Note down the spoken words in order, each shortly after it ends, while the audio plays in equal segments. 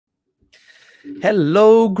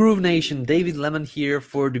Hello, Groove Nation. David Lemon here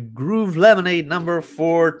for the Groove LemonAid number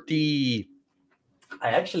 40.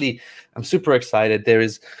 I'm super excited. There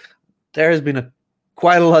has been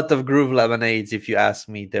quite a lot of Groove Lemonades, if you ask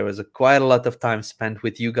me. There was quite a lot of time spent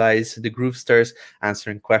with you guys, the Groove Stars,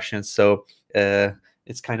 answering questions. So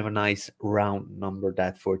it's kind of a nice round number,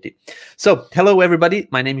 that 40. So hello, everybody.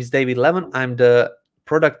 My name is David Lemon. I'm the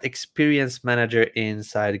product experience manager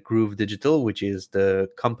inside Groove Digital, which is the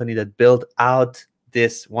company that built out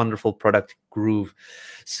this wonderful product, Groove.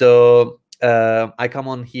 So I come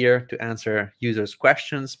on here to answer users'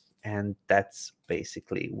 questions, and that's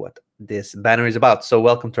basically what this banner is about. So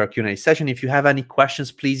welcome to our Q&A session. If you have any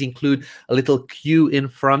questions, please include a little Q in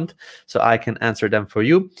front so I can answer them for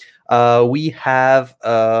you. We have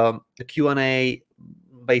a Q&A.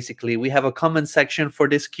 Basically, we have a comment section for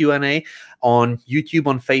this Q&A on YouTube,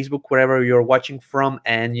 on Facebook, wherever you're watching from,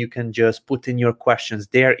 and you can just put in your questions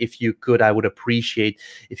there. If you could, I would appreciate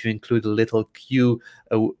if you include a little Q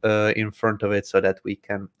in front of it so that we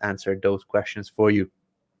can answer those questions for you.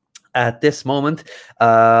 At this moment,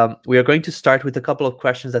 we are going to start with a couple of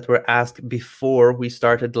questions that were asked before we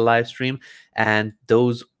started the live stream, and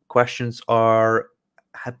those questions are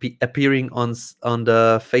appearing on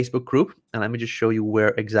the Facebook group. And let me just show you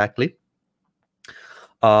where exactly.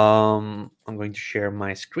 I'm going to share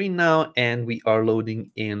my screen now, and we are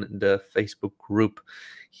loading in the Facebook group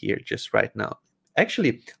here just right now.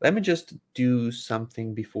 Actually, let me just do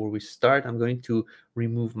something before we start. I'm going to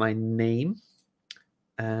remove my name,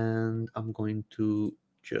 and I'm going to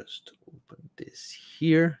just open this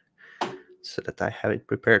here so that I have it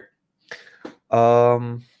prepared.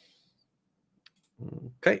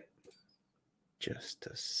 Okay, just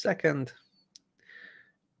a second.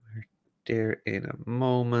 We're there in a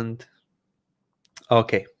moment.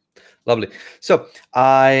 Okay, lovely. So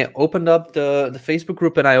I opened up the Facebook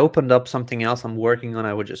group, and I opened up something else I'm working on.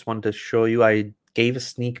 I would just want to show you. I gave a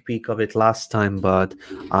sneak peek of it last time, but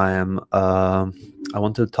I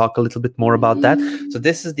want to talk a little bit more about that. So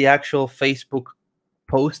this is the actual Facebook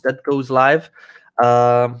post that goes live.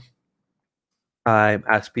 I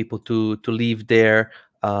ask people to leave their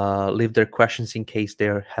questions in case they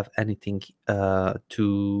have anything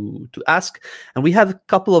to ask. And we have a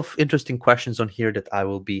couple of interesting questions on here that I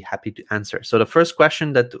will be happy to answer. So the first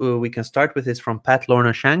question that we can start with is from Pat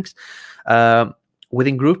Lorna Shanks.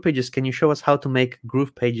 Within GroovePages, can you show us how to make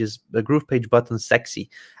GroovePage button sexy?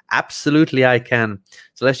 Absolutely, I can.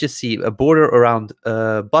 So let's just see a border around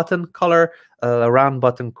button color, around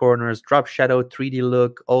button corners, drop shadow, 3D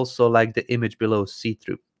look, also like the image below,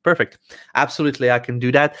 see-through. Perfect. Absolutely, I can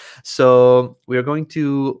do that. So we're going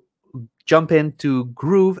to jump into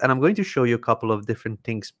Groove, and I'm going to show you a couple of different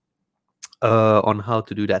things on how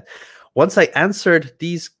to do that. Once I answered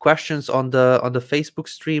these questions on the Facebook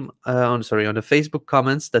stream, on the Facebook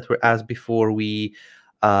comments that were asked before we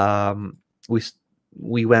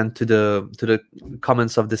went to the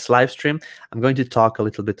comments of this live stream, I'm going to talk a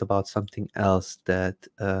little bit about something else that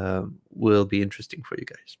will be interesting for you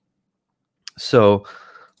guys. So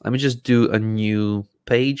let me just do a new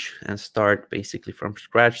page and start basically from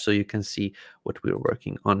scratch so you can see what we're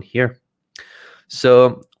working on here.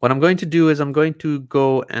 So what I'm going to do is I'm going to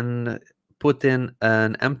go and put in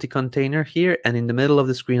an empty container here, and in the middle of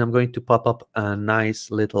the screen I'm going to pop up a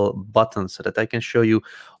nice little button so that I can show you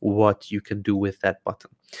what you can do with that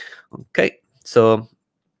button. Okay, so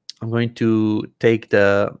I'm going to take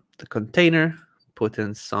the container, put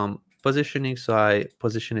in some positioning, so I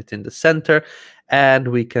position it in the center, and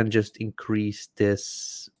we can just increase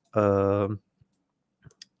this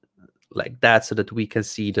like that so that we can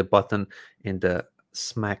see the button in the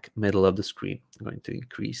smack middle of the screen. I'm going to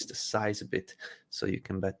increase the size a bit so you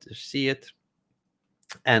can better see it.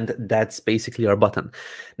 And that's basically our button.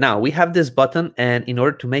 Now we have this button, and in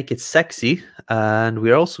order to make it sexy, and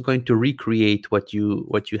we're also going to recreate what you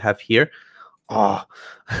have here. Oh,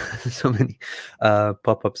 so many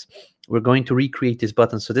pop-ups. We're going to recreate this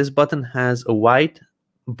button. So this button has a white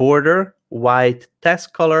border, white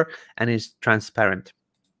text color, and is transparent.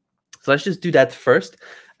 So let's just do that first.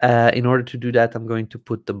 In order to do that, I'm going to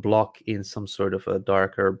put the block in some sort of a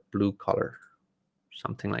darker blue color,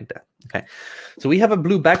 something like that. Okay, so we have a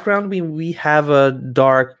blue background. We have a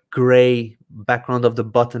dark gray background of the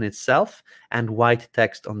button itself and white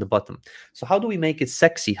text on the bottom. So how do we make it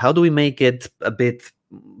sexy? How do we make it a bit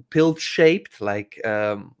pill-shaped, like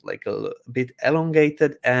a bit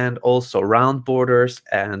elongated, and also round borders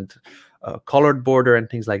and colored border and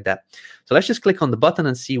things like that? So let's just click on the button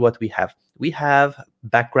and see what we have. We have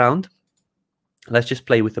background, Let's just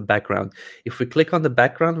play with the background. If we click on the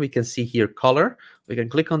background, we can see here color. We can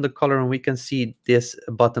click on the color and we can see this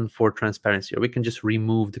button for transparency, or we can just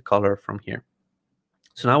remove the color from here.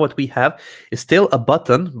 So now what we have is still a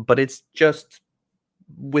button, but it's just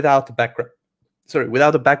without the background. Sorry,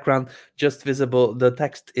 without the background, just visible. The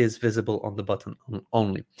text is visible on the button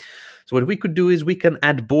only. So what we could do is we can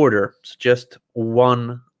add border. So just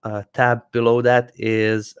one tab below that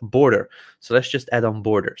is border. So let's just add on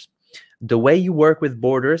borders. The way you work with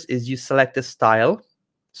borders is you select a style.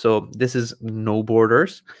 So this is no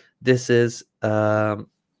borders. This is I'll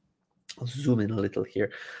zoom in a little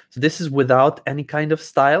here. So this is without any kind of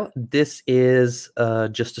style. This is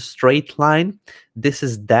just a straight line. This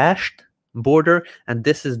is dashed border, and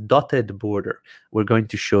this is dotted border. We're going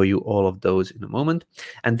to show you all of those in a moment.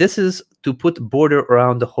 And this is to put border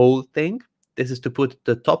around the whole thing. This is to put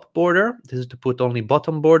the top border. This is to put only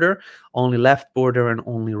bottom border, only left border, and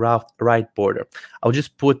only right border. I'll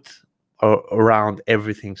just put around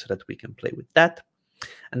everything so that we can play with that.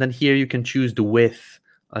 And then here you can choose the width.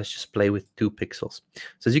 Let's just play with 2 pixels.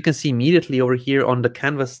 So as you can see immediately over here on the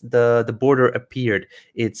canvas, the border appeared.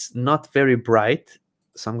 It's not very bright,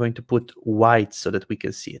 so I'm going to put white so that we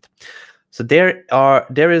can see it. So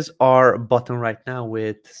there is our button right now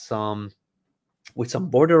with some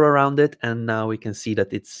border around it, and now we can see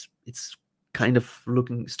that it's kind of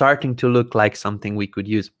starting to look like something we could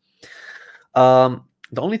use.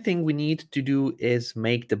 The only thing we need to do is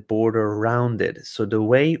make the border rounded. So the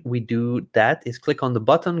way we do that is click on the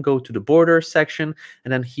button, go to the border section,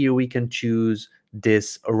 and then here we can choose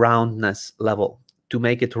this roundness level. To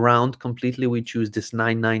make it round completely, we choose this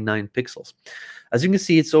 999 pixels. As you can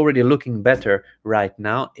see, it's already looking better right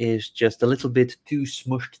now. It's just a little bit too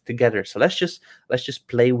smushed together. So let's just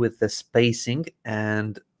play with the spacing,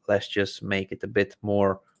 and let's just make it a bit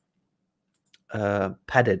more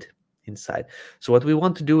padded inside. So what we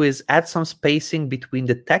want to do is add some spacing between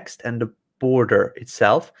the text and the border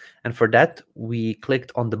itself, and for that we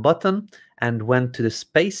clicked on the button and went to the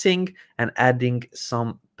spacing and adding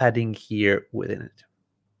some padding here within it.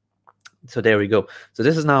 So there we go. So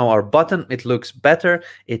this is now our button. It looks better,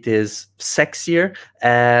 it is sexier,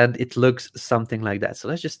 and it looks something like that. So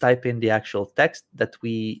let's just type in the actual text that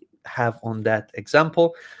we have on that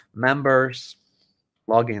example. Members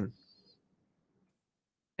login.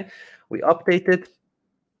 We updated.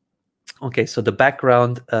 Okay, so the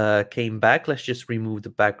background came back. Let's just remove the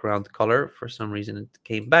background color. For some reason it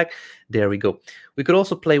came back. There we go. We could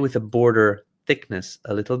also play with the border thickness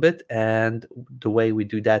a little bit, and the way we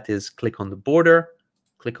do that is click on the border,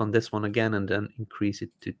 click on this one again, and then increase it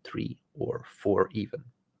to 3 or 4 even.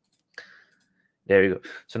 There you go.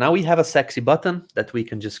 So now we have a sexy button that we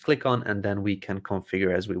can just click on, and then we can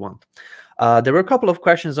configure as we want. There were a couple of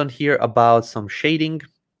questions on here about some shading.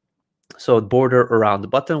 So border around the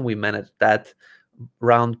button, we manage that.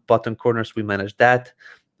 Round button corners, we manage that.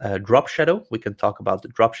 Drop shadow, we can talk about the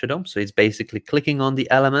drop shadow. So it's basically clicking on the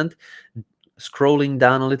element, scrolling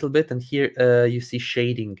down a little bit, and here you see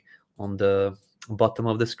shading on the bottom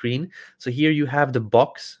of the screen. So here you have the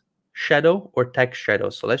box shadow or text shadow.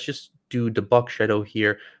 So let's just do the box shadow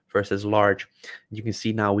here versus large. You can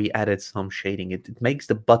see now we added some shading. It makes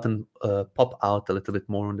the button pop out a little bit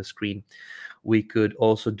more on the screen. We could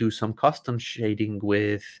also do some custom shading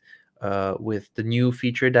with the new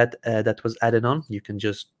feature that was added on. You can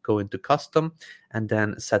just go into custom and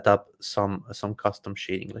then set up some custom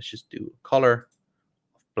shading. Let's just do color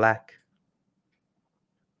of black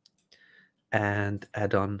and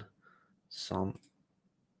add on some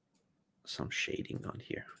shading on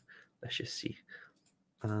here. Let's just see.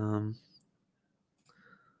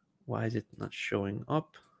 Why is it not showing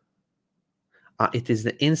up? It is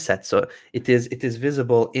the inset, so it is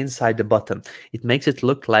visible inside the button. It makes it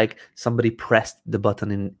look like somebody pressed the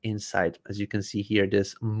button inside. As you can see here,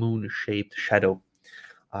 this moon-shaped shadow.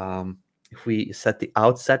 If we set the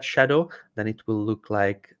outset shadow, then it will look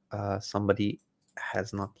like somebody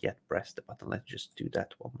has not yet pressed the button. Let's just do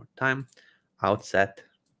that one more time. Outset,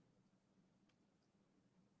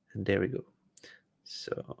 and there we go.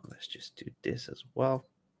 So let's just do this as well.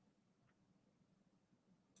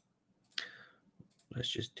 Let's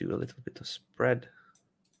just do a little bit of spread.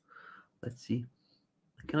 Let's see.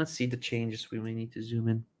 I cannot see the changes. We may need to zoom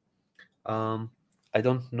in. I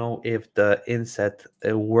don't know if the inset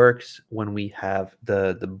works when we have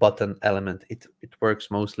the button element. It works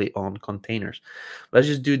mostly on containers. Let's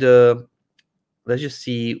just do let's just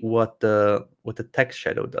see what the text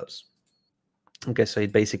shadow does. Okay, so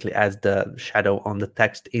it basically adds the shadow on the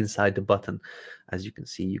text inside the button. As you can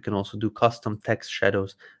see, you can also do custom text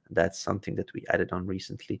shadows. That's something that we added on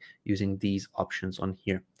recently using these options on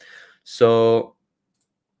here. So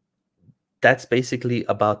that's basically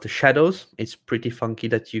about the shadows. It's pretty funky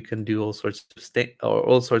that you can do all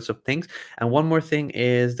sorts of things. And one more thing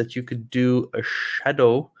is that you could do a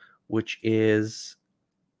shadow, which is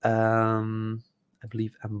I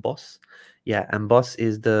believe emboss. Yeah, emboss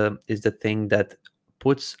is the thing that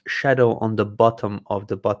puts shadow on the bottom of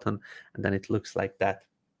the button, and then it looks like that.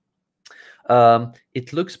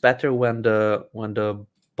 It looks better when the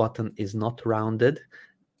button is not rounded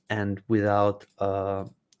and without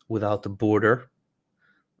a border.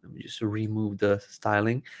 Let me just remove the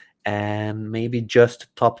styling, and maybe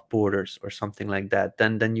just top borders or something like that.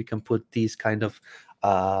 Then you can put these kind of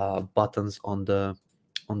buttons on the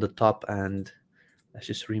top, and let's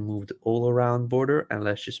just remove the all around border, and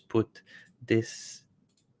let's just put this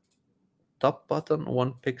top button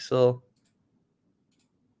 1 pixel,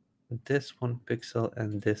 this 1 pixel,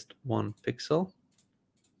 and this 1 pixel,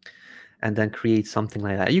 and then create something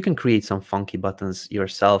like that. You can create some funky buttons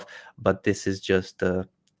yourself, but this is just the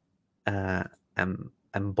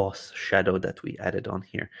emboss shadow that we added on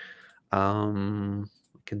here.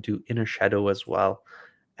 We can do inner shadow as well,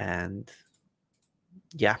 and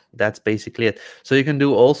yeah, that's basically it. So you can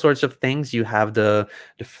do all sorts of things. You have the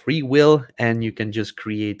free will, and you can just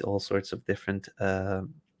create all sorts of different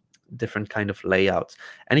kind of layouts.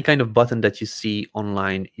 Any kind of button that you see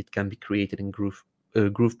online, it can be created in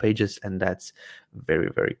GroovePages, and that's very,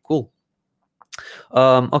 very cool.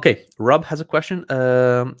 Okay, Rob has a question.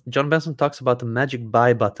 John Benson talks about the magic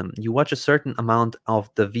buy button. You watch a certain amount of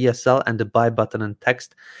the VSL and the buy button and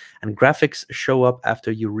text, and graphics show up after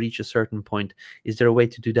you reach a certain point. Is there a way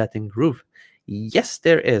to do that in Groove? Yes,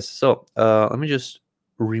 there is. So let me just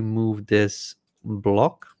remove this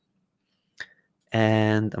block,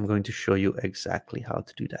 and I'm going to show you exactly how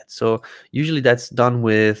to do that. So usually that's done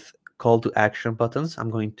with call to action buttons. I'm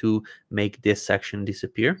going to make this section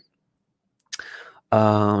disappear.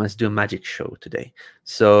 Let's do a magic show today.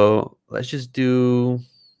 So let's just do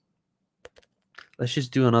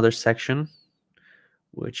another section,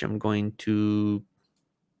 which I'm going to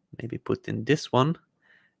maybe put in this one,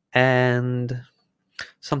 and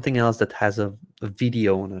something else that has a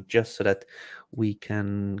video on it, just so that we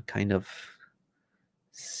can kind of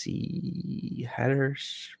see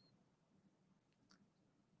headers.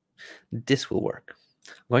 This will work.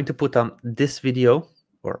 I'm going to put on this video,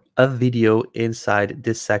 or a video, inside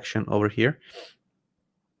this section over here,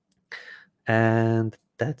 and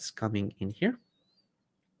that's coming in here.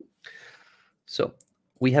 So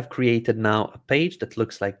we have created now a page that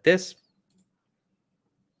looks like this.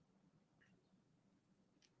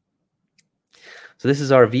 So this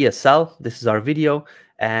is our VSL, this is our video,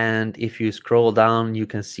 and if you scroll down, you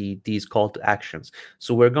can see these call to actions.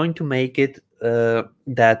 So we're going to make it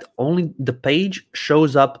that only the page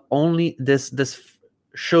shows up, only this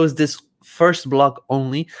shows this first block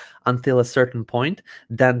only until a certain point.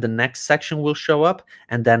 Then the next section will show up,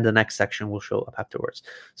 and then the next section will show up afterwards.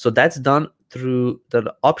 So that's done through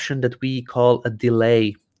the option that we call a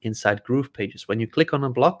delay inside GroovePages. When you click on a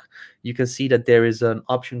block, you can see that there is an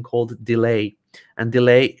option called delay, and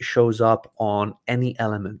delay shows up on any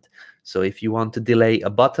element. So if you want to delay a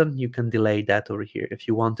button, you can delay that over here. If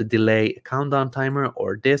you want to delay a countdown timer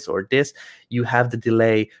or this, you have the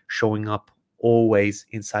delay showing up always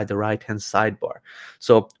inside the right-hand sidebar.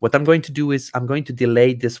 So what I'm going to do is I'm going to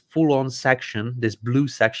delay this full-on section, this blue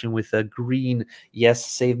section with a green yes,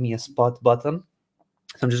 save me a spot button.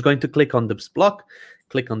 So I'm just going to click on this block,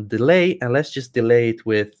 click on delay, and let's just delay it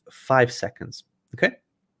with 5 seconds. Okay,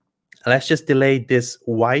 let's just delay this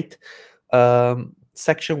white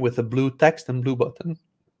section with a blue text and blue button.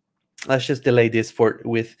 Let's just delay this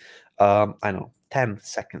with I don't know, 10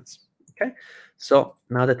 seconds. Okay, so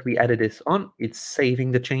now that we added this on, it's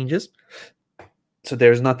saving the changes. So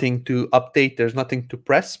there's nothing to update, there's nothing to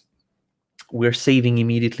press. We're saving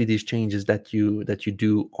immediately these changes that you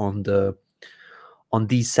do on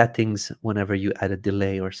these settings whenever you add a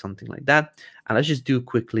delay or something like that. And let's just do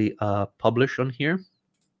quickly publish on here.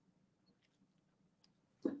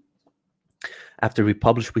 After we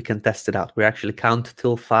publish, we can test it out. We actually count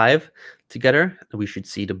till 5 together. We should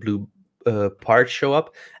see the blue part show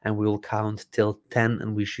up, and we will count till 10,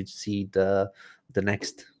 and we should see the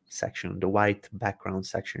next section, the white background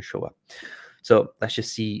section, show up. So let's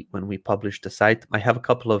just see when we publish the site. I have a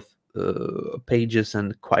couple of pages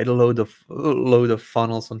and quite a load of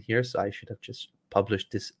funnels on here, so I should have just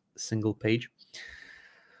published this single page.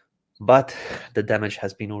 But the damage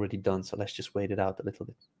has been already done, so let's just wait it out a little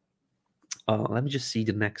bit. Let me just see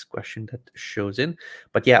the next question that shows in.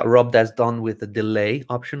 But yeah, Rob, that's done with the delay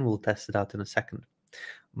option. We'll test it out in a second.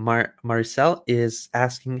 Maricel is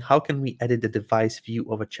asking, how can we edit the device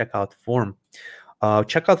view of a checkout form?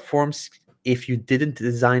 Checkout forms, if you didn't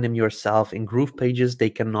design them yourself in GroovePages, they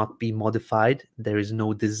cannot be modified. There is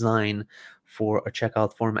no design for a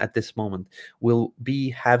checkout form at this moment. We'll be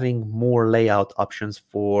having more layout options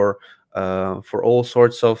for all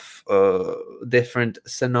sorts of different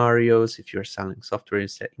scenarios. If you're selling software,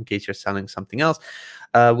 in case you're selling something else,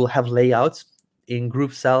 we'll have layouts in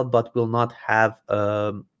GrooveCell, but will not have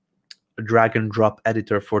a drag and drop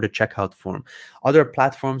editor for the checkout form. Other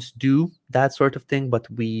platforms do that sort of thing, but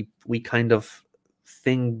we kind of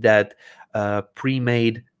think that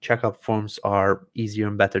pre-made checkout forms are easier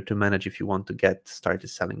and better to manage if you want to get started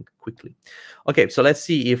selling quickly. Okay, so let's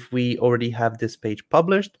see if we already have this page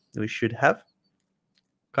published. We should have.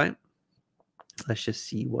 Okay, let's just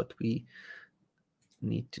see what we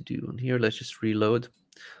need to do on here. Let's just reload.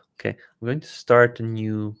 Okay, I'm going to start a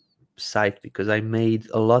new site because I made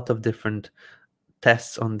a lot of different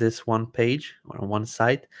tests on this one page or on one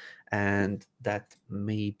site, and that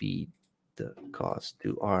may be the cause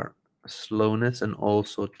to our slowness and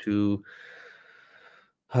also to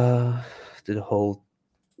the whole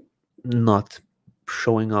not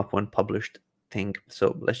showing up when published thing.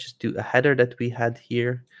 So let's just do a header that we had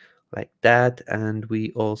here like that, and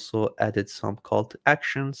we also added some call to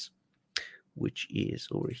actions, which is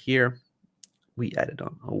over here. We added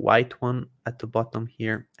on a white one at the bottom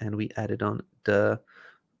here, and we added on the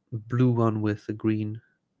blue one with the green.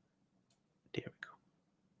 There we go.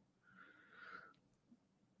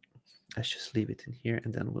 Let's just leave it in here,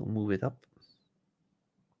 and then we'll move it up.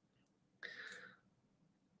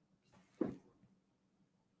 There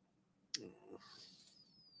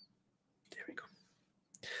we go.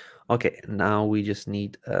 Okay, now we just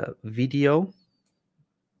need a video.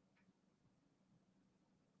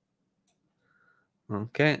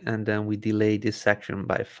 Okay, and then we delay this section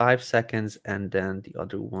by 5 seconds, and then the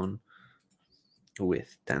other one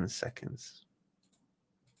with 10 seconds.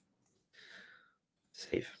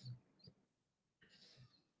 Save.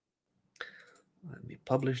 Let me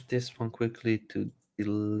publish this one quickly to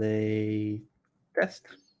delay test.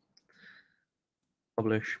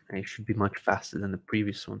 Publish, and it should be much faster than the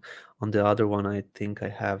previous one. On the other one, I think I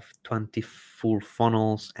have 20 full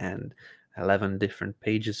funnels and 11 different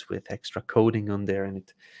pages with extra coding on there, and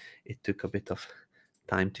it took a bit of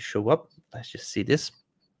time to show up. Let's just see this.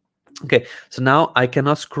 Okay, so now I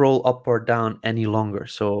cannot scroll up or down any longer.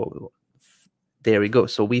 So there we go.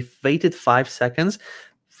 So we've waited 5 seconds.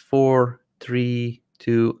 4, 3,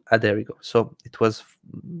 2, there we go. So it was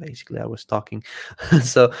basically I was talking.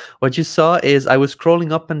 So what you saw is I was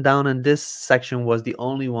scrolling up and down, and this section was the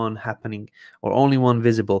only one happening or only one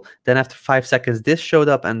visible. Then after 5 seconds, this showed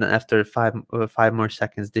up, and then after five more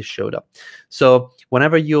seconds, this showed up. So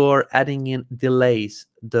whenever you're adding in delays,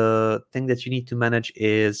 the thing that you need to manage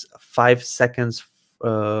is 5 seconds.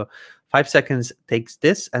 5 seconds takes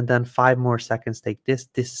this, and then 5 more seconds take this.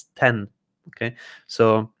 This is 10. Okay,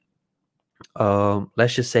 so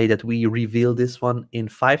let's just say that we reveal this one in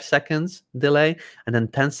 5 seconds delay, and then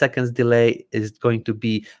 10 seconds delay is going to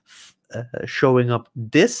be showing up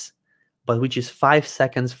this, but which is 5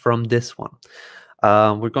 seconds from this one.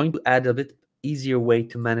 We're going to add a bit easier way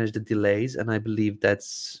to manage the delays, and I believe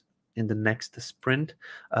that's in the next sprint,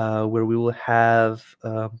 where we will have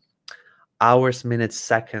hours, minutes,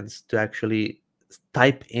 seconds to actually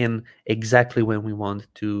type in exactly when we want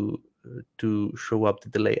to show up the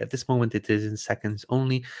delay. At this moment, it is in seconds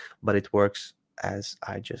only, but it works as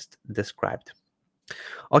I just described.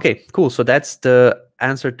 Okay, cool. So that's the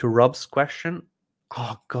answer to Rob's question.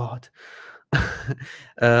 Oh, God.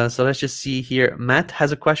 So let's just see here. Matt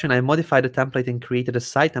has a question. I modified the template and created a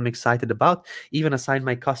site I'm excited about, even assigned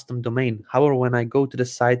my custom domain. However, when I go to the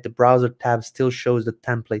site, the browser tab still shows the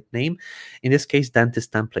template name, in this case,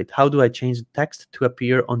 dentist template. How do I change the text to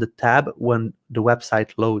appear on the tab when the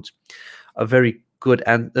website loads? A very good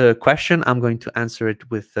question. I'm going to answer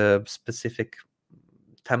it with a specific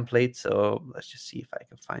template. So let's just see if I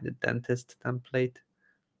can find a dentist template.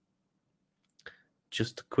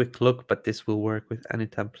 Just a quick look, but this will work with any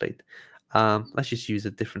template. Let's just use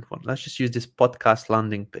a different one. Let's just use this podcast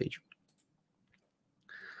landing page.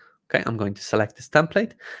 Okay, I'm going to select this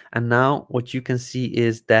template, and now what you can see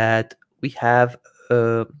is that we have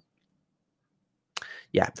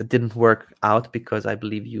yeah, that didn't work out because I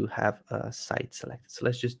believe you have a site selected. So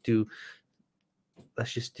let's just do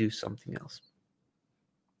something else.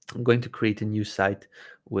 I'm going to create a new site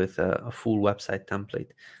with a full website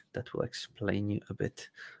template that will explain you a bit.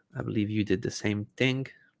 I believe you did the same thing.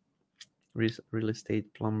 Real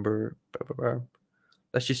estate plumber. Blah, blah, blah.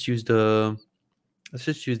 Let's just use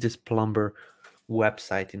this plumber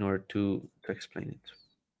website in order to explain it.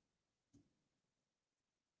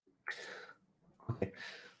 Okay.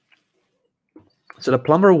 So the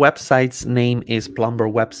Plumber website's name is Plumber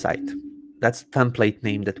website. That's the template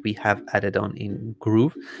name that we have added on in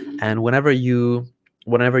Groove. And whenever you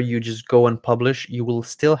just go and publish, you will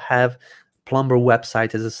still have Plumber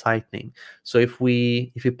website as a site name. So if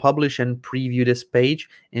we publish and preview this page,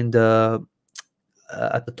 in the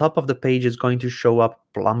at the top of the page is going to show up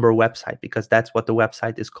Plumber website, because that's what the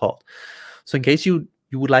website is called. So in case you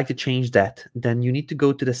would like to change that, then you need to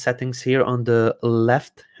go to the settings here on the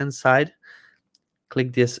left hand side,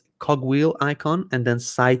 click this cogwheel icon, and then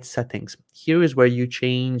site settings. Here is where you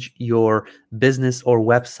change your business or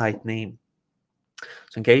website name.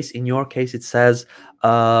 So in your case it says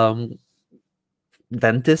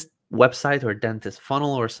dentist website or dentist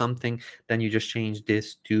funnel or something, then you just change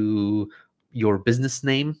this to your business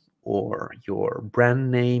name or your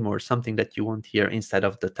brand name or something that you want here instead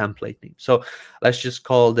of the template name. So let's just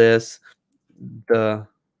call this the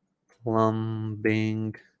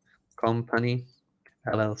Plumbing Company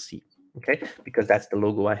LLC. Okay, because that's the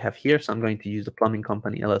logo I have here, so I'm going to use the Plumbing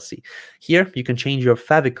Company LLC. Here you can change your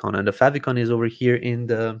favicon, and the favicon is over here in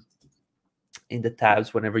the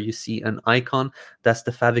tabs. Whenever you see an icon, that's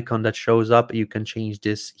the favicon that shows up. You can change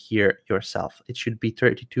this here yourself. It should be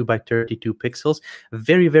 32 by 32 pixels.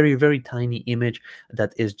 Very, very, very tiny image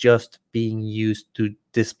that is just being used to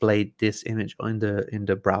display this image in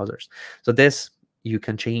the browsers. So this you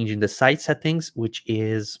can change in the site settings, which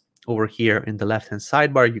is over here in the left hand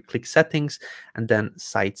sidebar. You click settings and then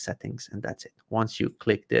site settings, and that's it. Once you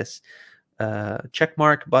click this check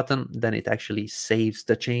mark button, then it actually saves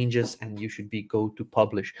the changes, and you should go to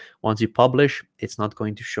publish. Once you publish, it's not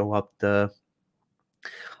going to show up the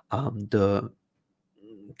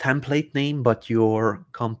template name, but your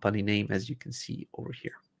company name, as you can see over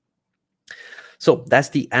here. So that's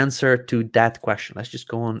the answer to that question. Let's just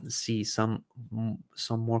go on and see some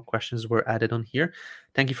more questions were added on here.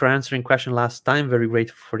 Thank you for answering question last time. Very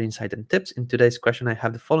grateful for the insight and tips. In today's question, I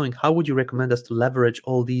have the following. How would you recommend us to leverage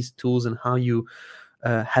all these tools, and how you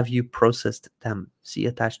have you processed them? See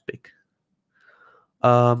attached pic.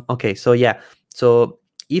 Okay, so yeah. So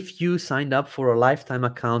if you signed up for a lifetime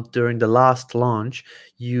account during the last launch,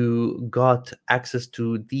 you got access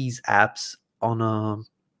to these apps on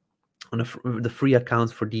the free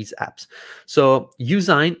accounts for these apps. So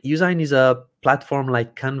Usign is a platform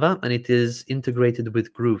like Canva, and it is integrated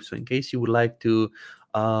with Groove. So in case you would like to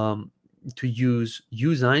use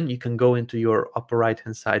Usign, you can go into your upper right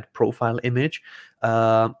hand side profile image,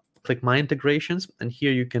 click My Integrations, and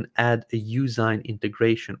here you can add a Usign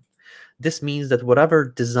integration. This means that whatever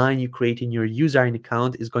design you create in your Usign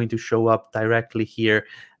account is going to show up directly here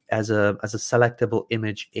as a selectable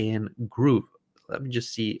image in Groove. Let me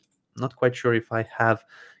just see. Not quite sure if I have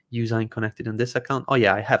Usign connected in this account. Oh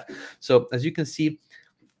yeah, I have. So as you can see,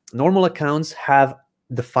 normal accounts have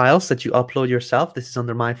the files that you upload yourself. This is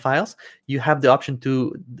under My Files. You have the option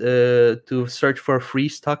to search for free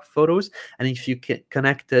stock photos, and if you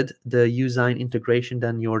connected the Usign integration,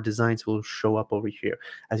 then your designs will show up over here.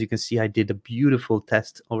 As you can see, I did a beautiful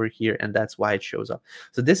test over here, and that's why it shows up.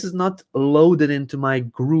 So this is not loaded into my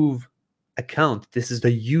Groove account. This is the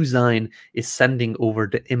Usign is sending over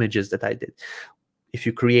the images that I did. If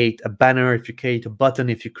you create a banner, if you create a button,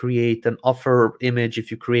 if you create an offer image, if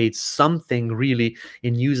you create something really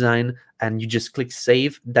in Usign and you just click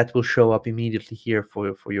save, that will show up immediately here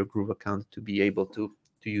for your Groove account to be able to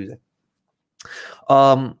use it.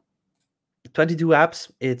 22 apps.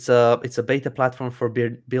 It's a beta platform for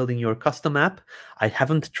building your custom app. I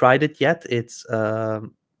haven't tried it yet.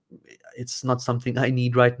 It's not something I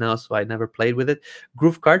need right now, so I never played with it.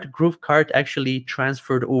 GrooveCart actually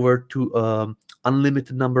transferred over to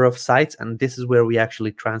unlimited number of sites, and this is where we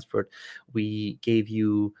actually transferred. We gave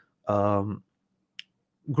you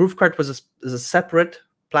GrooveCart was a separate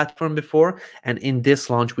platform before, and in this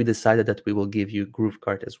launch we decided that we will give you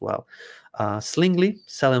GrooveCart as well. Slingly,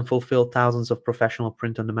 sell and fulfill thousands of professional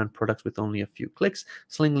print-on-demand products with only a few clicks.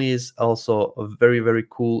 Slingly is also a very, very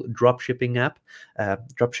cool dropshipping app,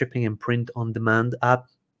 dropshipping and print-on-demand app.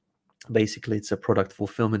 Basically, it's a product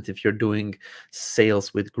fulfillment if you're doing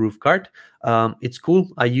sales with GrooveCart. It's cool.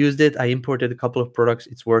 I used it. I imported a couple of products.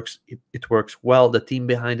 It works well. The team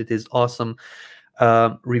behind it is awesome.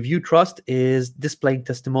 Review Trust is displaying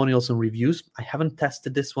testimonials and reviews. I haven't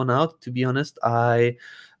tested this one out, to be honest. I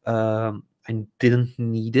didn't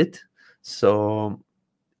need it, so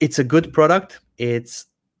it's a good product. It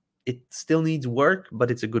still needs work,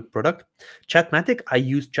 but it's a good product. Chatmatic, I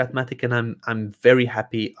use Chatmatic, and I'm very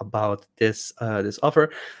happy about this this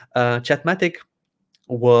offer. Chatmatic,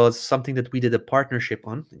 was something that we did a partnership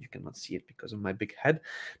on. You cannot see it because of my big head.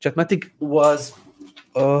 Chatmatic was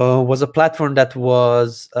a platform that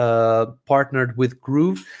was partnered with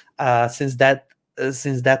Groove. Since that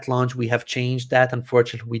launch, we have changed that.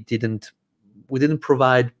 Unfortunately, we didn't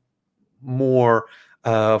provide more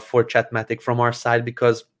for Chatmatic from our side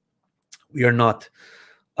because we are not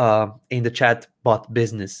in the chatbot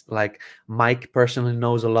business. Like, Mike personally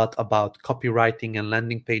knows a lot about copywriting and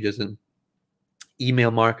landing pages and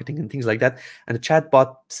email marketing and things like that, and the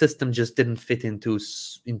chatbot system just didn't fit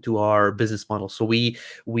into our business model. So we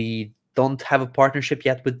don't have a partnership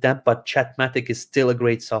yet with them, but Chatmatic is still a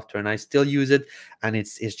great software, and I still use it, and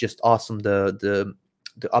it's just awesome, the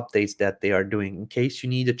updates that they are doing. In case you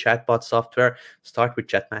need a chatbot software, start with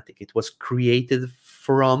Chatmatic. It was created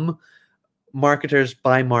from marketers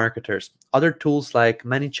by marketers. Other tools like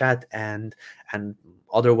ManyChat and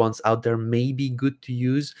other ones out there may be good to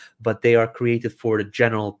use, but they are created for the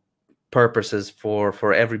general purposes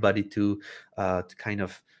for everybody to kind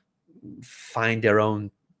of find their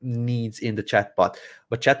own needs in the chatbot.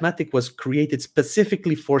 But Chatmatic was created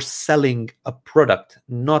specifically for selling a product,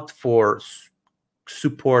 not for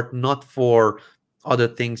support, not for other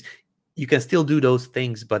things. You can still do those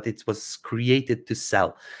things, but it was created to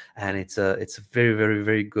sell, and it's a very, very,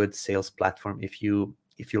 very good sales platform if you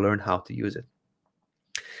learn how to use it.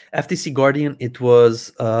 FTC Guardian, it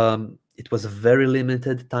was a very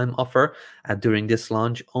limited time offer during this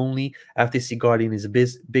launch only. FTC Guardian is a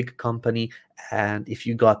big company, and if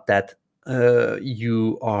you got that,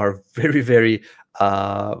 you are very, very,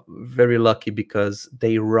 very lucky, because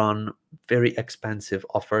they run very expensive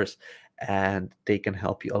offers and they can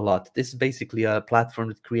help you a lot. This is basically a platform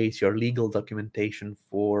that creates your legal documentation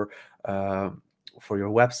for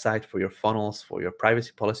your website, for your funnels, for your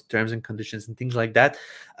privacy policy, terms and conditions, and things like that,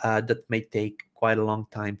 that may take quite a long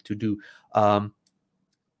time to do.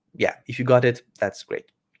 Yeah, if you got it, that's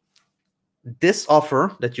great. This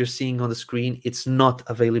offer that you're seeing on the screen, it's not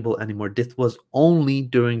available anymore. This was only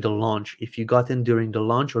during the launch. If you got in during the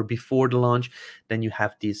launch or before the launch, then you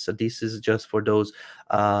have this. So this is just for those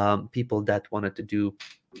people that wanted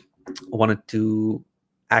to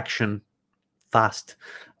action fast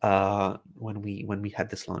when we had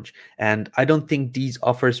this launch. And I don't think these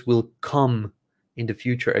offers will come in the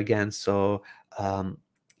future again. So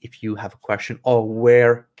if you have a question, oh,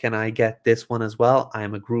 where can I get this one as well? I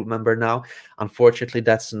am a Groove member now. Unfortunately,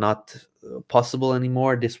 that's not possible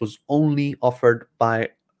anymore. This was only offered by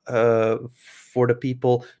for the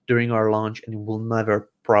people during our launch, and it will never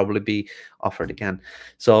probably be offered again.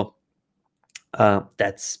 So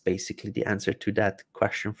that's basically the answer to that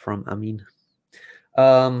question from Amin.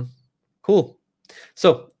 Cool.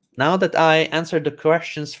 So now that I answered the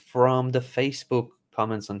questions from the Facebook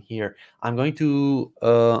comments on here, I'm going to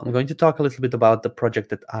talk a little bit about the project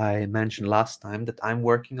that I mentioned last time that I'm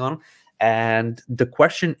working on. And the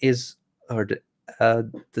question is, or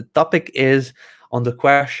the topic is on the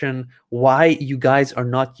question, why you guys are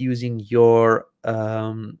not using your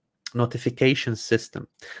notification system.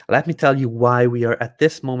 Let me tell you why we are at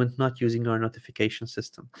this moment not using our notification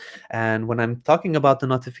system. And when I'm talking about the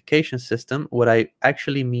notification system, what I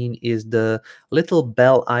actually mean is the little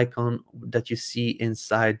bell icon that you see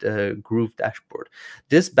inside the Groove dashboard.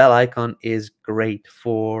 This bell icon is great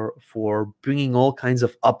for bringing all kinds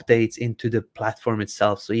of updates into the platform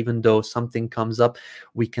itself. So even though something comes up,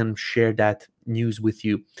 we can share that news with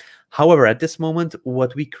you. However, at this moment,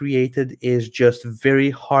 what we created is just very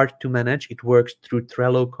hard to manage. It works through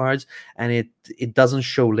Trello cards, and it doesn't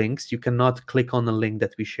show links. You cannot click on the link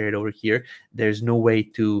that we shared over here. There's no way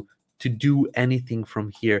to do anything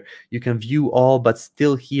from here. You can view all, but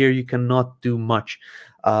still here you cannot do much.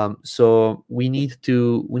 So we need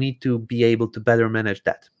to be able to better manage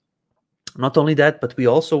that. Not only that, but we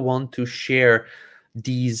also want to share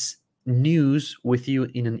these news with you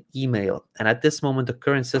in an email. And at this moment, the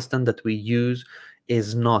current system that we use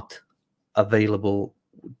is not available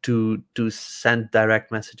to send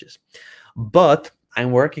direct messages. But I'm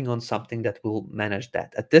working on something that will manage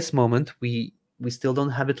that. At this moment, we still don't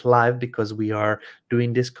have it live because we are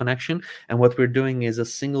doing this connection. And what we're doing is a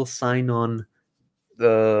single sign-on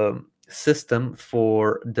system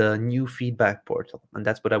for the new feedback portal, and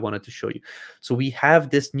that's what I wanted to show you. So we have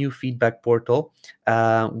this new feedback portal.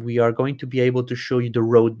 We are going to be able to show you the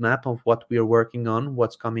roadmap of what we are working on,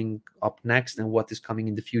 what's coming up next, and what is coming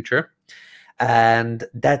in the future. And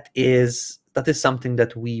that is something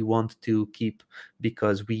that we want to keep,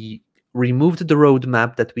 because we removed the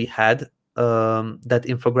roadmap that we had, that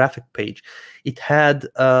infographic page. It had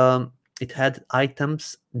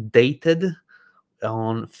items dated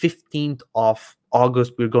on 15th of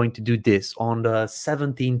August we're going to do this, on the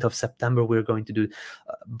 17th of September we're going to do,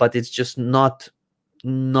 but it's just not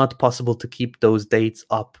possible to keep those dates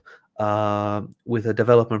up with a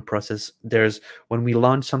development process. There's, when we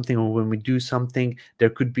launch something or when we do something, there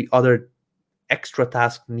could be other extra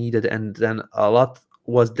tasks needed, and then a lot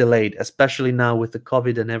was delayed, especially now with the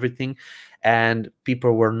COVID and everything, and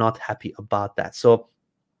people were not happy about that. So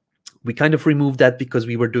we kind of removed that because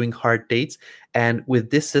we were doing hard dates, and with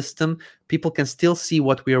this system people can still see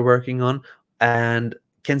what we are working on and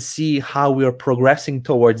can see how we are progressing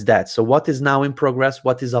towards that. So what is now in progress,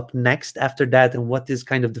 what is up next after that, and what is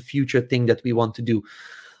kind of the future thing that we want to do.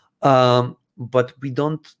 But we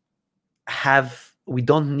don't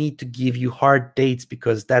need to give you hard dates,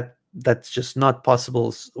 because that's just not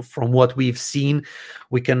possible. From what we've seen,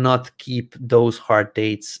 we cannot keep those hard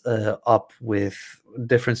dates up with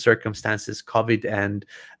different circumstances, COVID and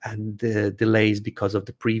the delays because of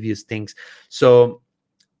the previous things. So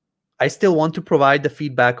I still want to provide the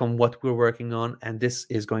feedback on what we're working on, and this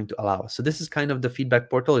is going to allow us. So this is kind of the feedback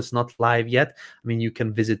portal. It's not live yet. I mean, you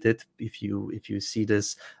can visit it if you see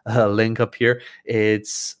this link up here.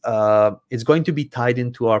 It's going to be tied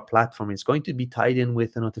into our platform. It's going to be tied in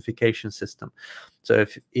with a notification system. So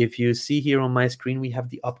if you see here on my screen, we have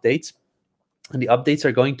the updates, and the updates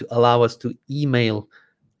are going to allow us to email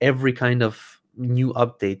every kind of new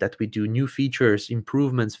update that we do, new features,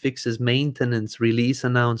 improvements, fixes, maintenance, release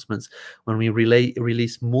announcements, when we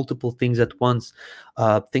release multiple things at once,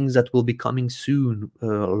 things that will be coming soon,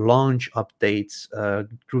 launch updates,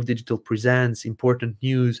 Groove Digital Presents, important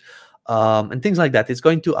news, and things like that. It's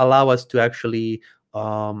going to allow us to actually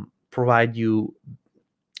provide you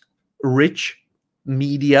rich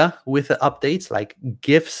media with the updates, like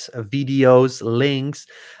GIFs, videos, links.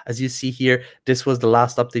 As you see here, this was the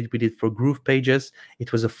last update we did for GroovePages.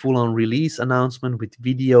 It was a full-on release announcement with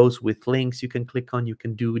videos, with links you can click on. You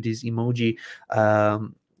can do these emoji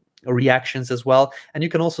reactions as well, and you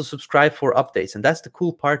can also subscribe for updates, and that's the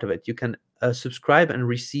cool part of it. You can subscribe and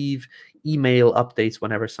receive email updates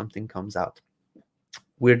whenever something comes out.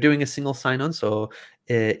 We're doing a single sign-on, so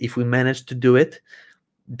if we manage to do it,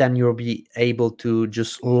 then you'll be able to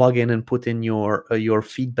just log in and put in your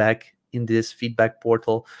feedback in this feedback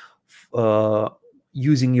portal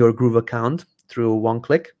using your Groove account through one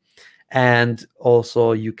click. And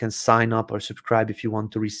also you can sign up or subscribe if you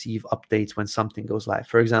want to receive updates when something goes live.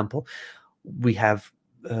 For example, we have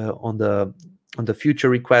on the future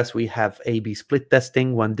request, we have A/B split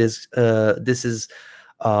testing. When this is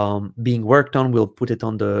being worked on, we'll put it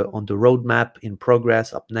on the roadmap in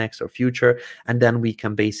progress, up next, or future, and then we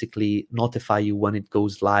can basically notify you when it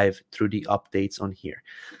goes live through the updates on here.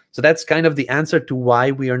 So that's kind of the answer to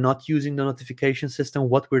why we are not using the notification system,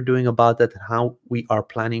 what we're doing about that, and how we are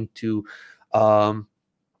planning to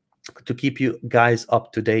keep you guys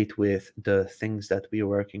up to date with the things that we are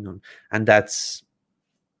working on. And that's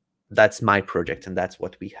my project, and that's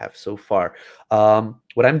what we have so far.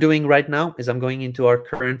 What I'm doing right now is I'm going into our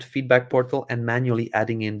current feedback portal and manually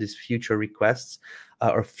adding in these future requests,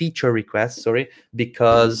 or feature requests, sorry,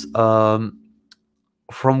 because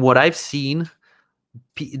from what I've seen,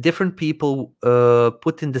 different people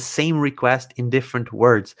put in the same request in different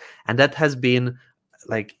words, and that has been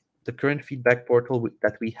like the current feedback portal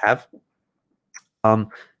that we have.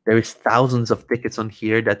 There is thousands of tickets on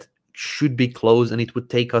here that should be closed, and it would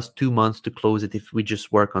take us 2 months to close it if we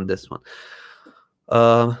just work on this one.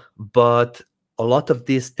 But a lot of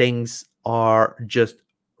these things are just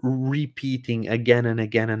repeating again and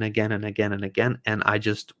again and again and again and again, and I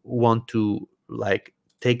just want to like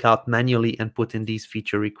take out manually and put in these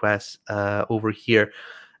feature requests over here,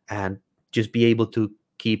 and just be able to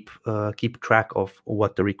keep track of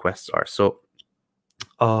what the requests are. So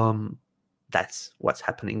that's what's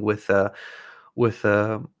happening with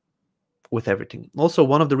everything. Also,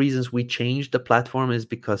 one of the reasons we changed the platform is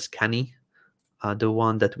because Canny, the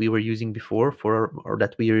one that we were using before or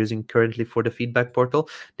that we are using currently for the feedback portal,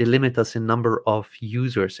 they limit us in number of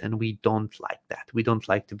users, and we don't like that. We don't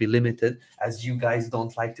like to be limited, as you guys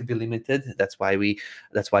don't like to be limited. That's why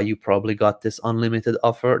you probably got this unlimited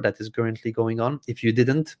offer that is currently going on. If you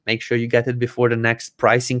didn't, make sure you get it before the next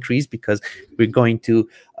price increase, because we're going to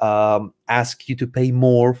ask you to pay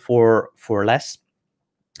more for less,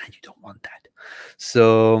 and you don't want that.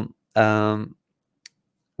 So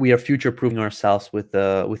we are future-proofing ourselves with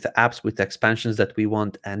the apps, with the expansions that we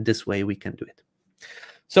want, and this way we can do it.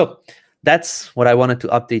 So that's what I wanted to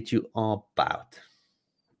update you about.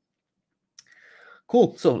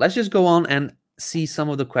 Cool. So let's just go on and see some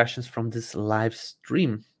of the questions from this live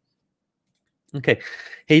stream. Okay.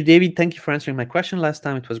 Hey, David, thank you for answering my question last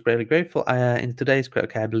time. It was greatly grateful. In today's,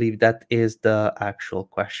 okay, I believe that is the actual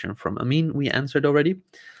question from Amin. We answered already.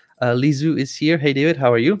 Lizu is here. Hey, David,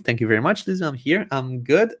 how are you? Thank you very much, Lizu. I'm here. I'm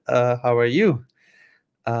good. How are you?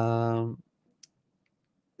 Some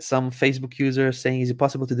Facebook user saying, is it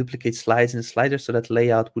possible to duplicate slides in sliders so that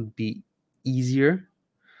layout would be easier?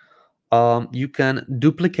 You can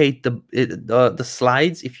duplicate the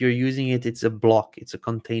slides. If you're using it, it's a block, it's a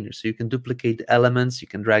container, so you can duplicate the elements, you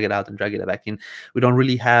can drag it out and drag it back in. We don't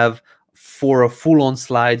really have for a full-on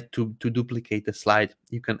slide to duplicate the slide.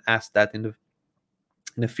 You can ask that in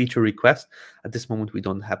the feature request. At this moment, we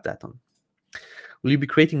don't have that on. Will you be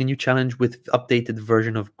creating a new challenge with updated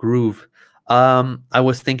version of Groove? I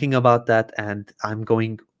was thinking about that, and I'm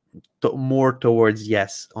going more towards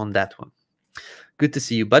yes on that one. Good to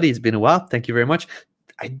see you, buddy. It's been a while. Thank you very much.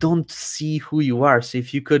 I don't see who you are, so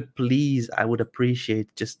if you could please, I would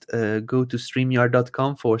appreciate, just go to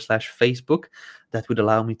streamyard.com/Facebook. That would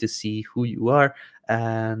allow me to see who you are,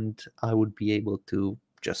 and I would be able to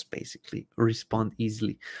just basically respond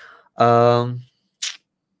easily.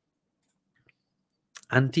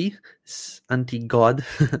 Anti-God,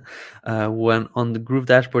 when on the Groove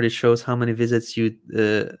dashboard, it shows how many visits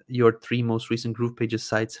your 3 most recent GroovePages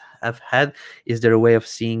sites have had. Is there a way of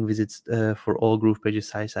seeing visits for all GroovePages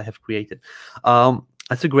sites I have created?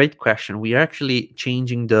 That's a great question. We are actually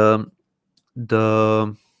changing the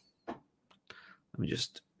let me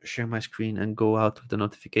just share my screen and go out of the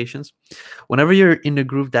notifications. Whenever you're in the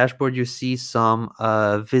Groove dashboard, you see some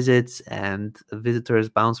visits and visitors,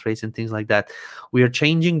 bounce rates, and things like that. We are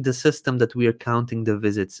changing the system that we are counting the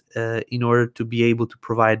visits in order to be able to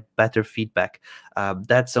provide better feedback.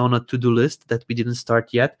 That's on a to-do list that we didn't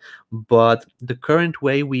start yet, but the current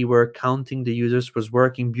way we were counting the users was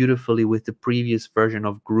working beautifully with the previous version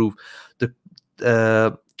of Groove.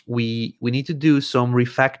 We need to do some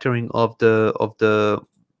refactoring of the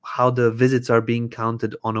how the visits are being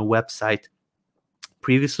counted on a website.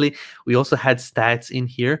 Previously, we also had stats in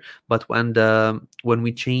here, but when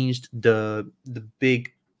we changed the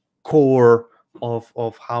big core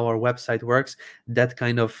of how our website works, that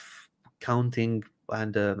kind of counting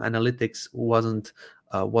and analytics wasn't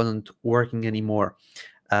working anymore.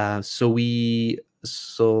 So we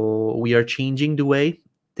are changing the way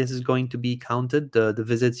this is going to be counted, the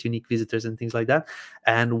visits, unique visitors, and things like that.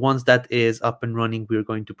 And once that is up and running, we're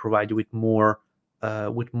going to provide you with more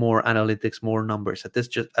analytics, more numbers. At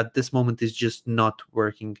this moment, it's just not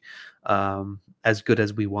working as good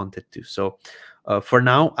as we wanted to. So for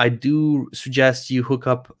now, I do suggest you hook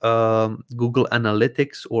up Google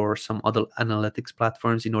Analytics or some other analytics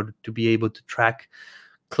platforms in order to be able to track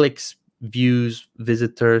clicks, views,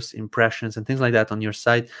 visitors, impressions, and things like that on your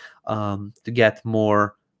site, to get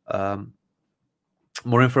more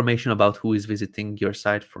information about who is visiting your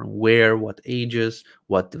site, from where, what ages,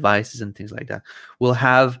 what devices, and things like that. We'll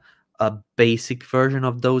have a basic version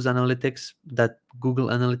of those analytics that Google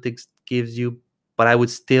Analytics gives you, but I would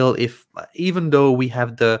still, even though we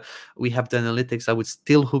have the analytics, I would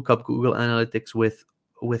still hook up Google Analytics with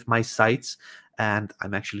my sites, and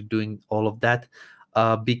I'm actually doing all of that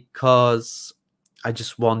because I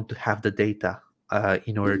just want to have the data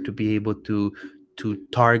in order to be able to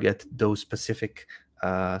target those specific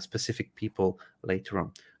people later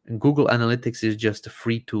on. And Google Analytics is just a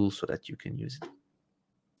free tool so that you can use it.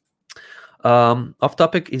 Off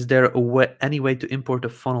topic, is there any way to import a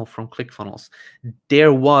funnel from ClickFunnels?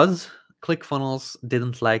 There was. ClickFunnels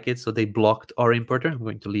didn't like it, so they blocked our importer. I'm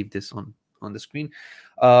going to leave this on the screen.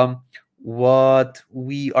 What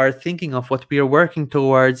we are thinking of, what we are working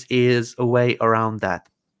towards, is a way around that.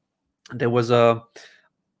 There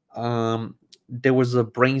was a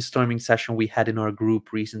brainstorming session we had in our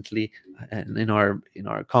group recently, and in our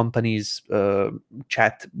company's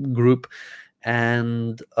chat group,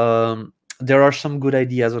 and there are some good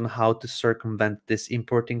ideas on how to circumvent this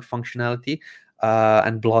importing functionality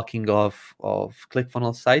and blocking of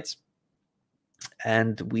ClickFunnels sites.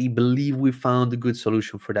 And we believe we found a good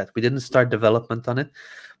solution for that. We didn't start development on it,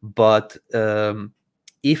 but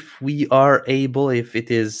if we are able, if it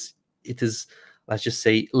is, let's just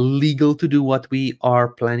say, legal to do what we are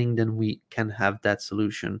planning, then we can have that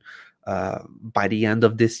solution by the end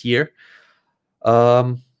of this year.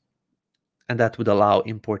 And that would allow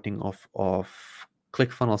importing of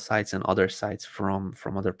ClickFunnels sites and other sites from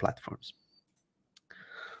other platforms.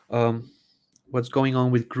 What's going on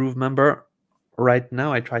with Groove Member? Right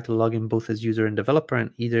now, I try to log in both as user and developer, and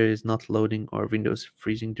either is not loading or Windows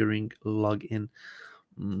freezing during login.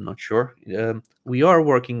 Not sure. We are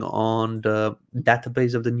working on the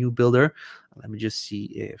database of the new builder. Let me just see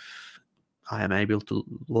if I am able to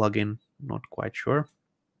log in not quite sure.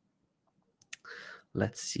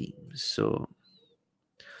 Let's see. So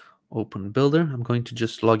open builder. I'm going to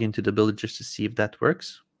just log into the builder just to see if that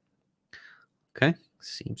works. Okay,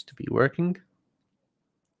 seems to be working.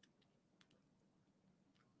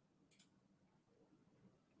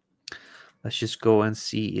 Let's just go and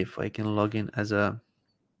see if I can log in as an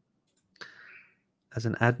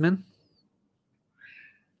admin.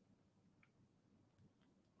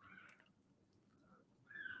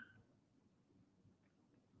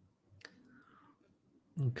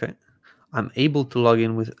 Okay, I'm able to log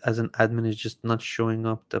in with as an admin. It's just not showing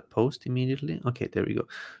up the post immediately. Okay, there we go.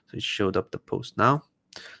 So it showed up the post now.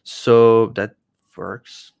 So that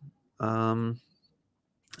works.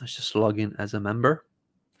 Let's just log in as a member.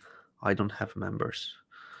 I don't have members,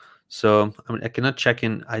 so I mean I cannot check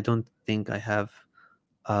in. I don't think I have.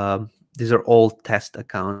 These are all test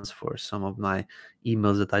accounts for some of my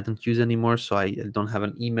emails that I don't use anymore, so I don't have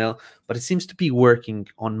an email, but it seems to be working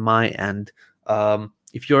on my end.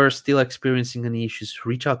 If you're still experiencing any issues,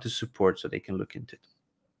 reach out to support so they can look into it.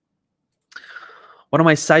 One of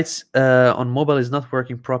my sites on mobile is not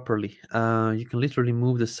working properly. You can literally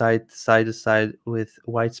move the site side to side with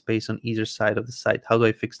white space on either side of the site. How do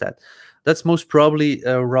I fix that? That's most probably,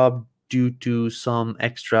 Rob, due to some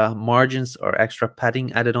extra margins or extra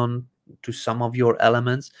padding added on to some of your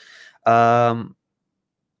elements.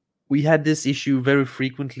 We had this issue very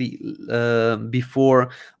frequently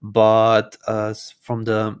before, but from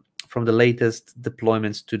the latest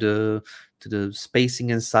deployments to the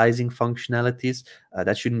spacing and sizing functionalities,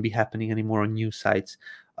 that shouldn't be happening anymore on new sites.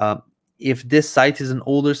 If this site is an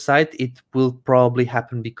older site, it will probably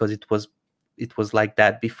happen because it was like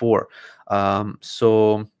that before.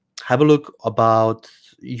 So have a look about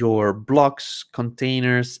your blocks,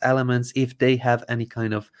 containers, elements, if they have any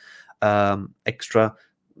kind of extra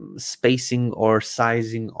spacing or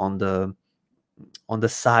sizing on the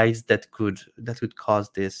sides that could cause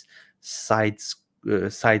this side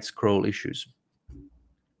scroll issues.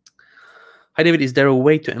 Hi David, is there a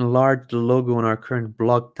way to enlarge the logo on our current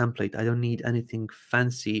blog template? I don't need anything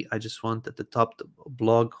fancy. I just want at the top the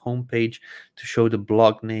blog homepage to show the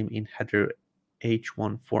blog name in header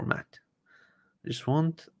H1 format. I just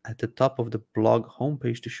want at the top of the blog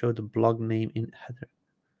homepage to show the blog name in header.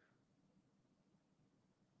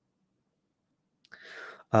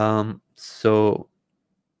 So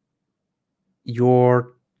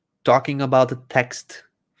you're talking about a text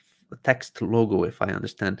logo, if I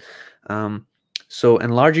understand. So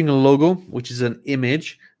enlarging a logo, which is an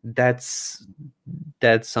image, that's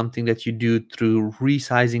something that you do through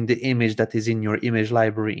resizing the image that is in your image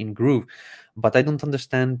library in Groove. But I don't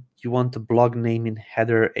understand, you want a blog name in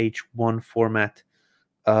header H1 format.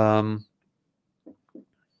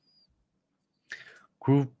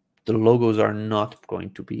 Groove, the logos are not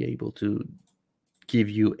going to be able to give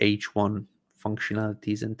you H1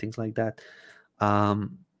 functionalities and things like that. Let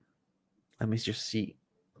me just see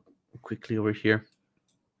quickly over here.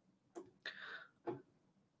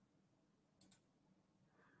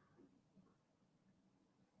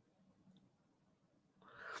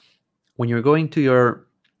 When you're going to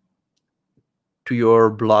your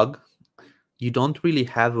blog, you don't really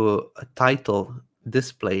have a title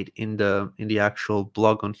displayed in the actual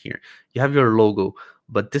blog on here. You have your logo,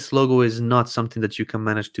 but this logo is not something that you can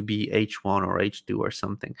manage to be H1 or H2 or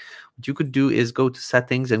something. What you could do is go to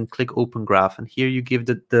settings and click open graph, and here you give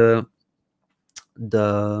the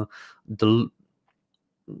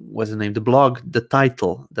what's the name, the blog, the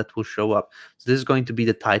title that will show up. So this is going to be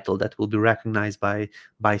the title that will be recognized by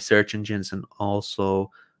search engines and also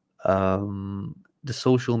the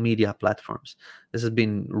social media platforms. This has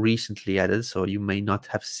been recently added, so you may not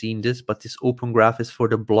have seen this, but this open graph is for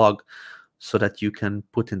the blog, so that you can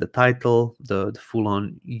put in the title, the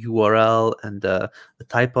full-on URL, and the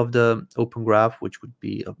type of the open graph, which would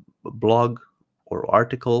be a blog or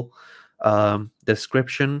article,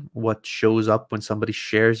 description, what shows up when somebody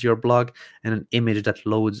shares your blog, and an image that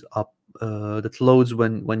loads up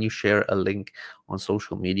when you share a link on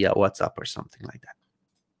social media, WhatsApp, or something like that.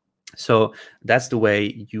 So that's the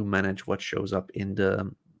way you manage what shows up in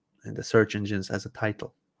the search engines as a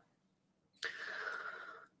title.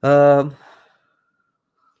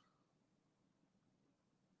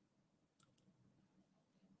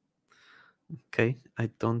 Okay, I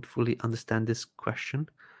don't fully understand this question.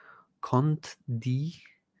 Conted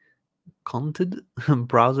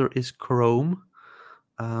browser is Chrome.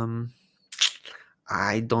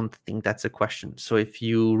 I don't think that's a question. So if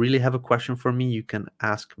you really have a question for me, you can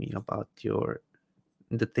ask me about your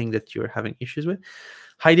the thing that you're having issues with.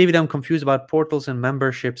 Hi, David. I'm confused about portals and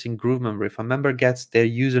memberships in Groove Member. If a member gets their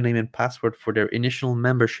username and password for their initial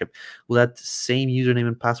membership, will that same username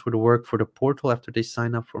and password work for the portal after they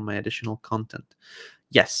sign up for my additional content?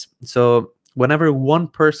 Yes. So whenever one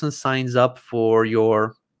person signs up for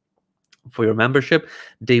your membership,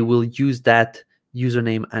 they will use that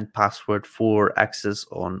username and password for access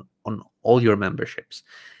on all your memberships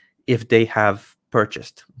if they have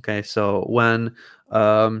purchased. Okay, so when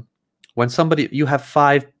somebody, you have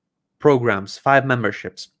 5 programs, 5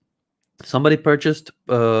 memberships, somebody purchased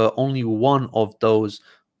only one of those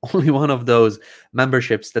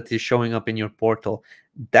memberships that is showing up in your portal,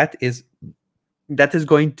 that is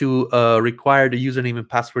going to require the username and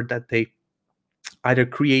password that they either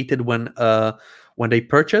created when they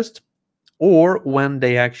purchased, or when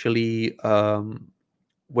they actually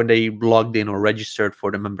when they logged in or registered for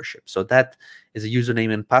the membership. So that is a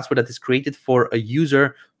username and password that is created for a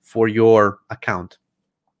user for your account.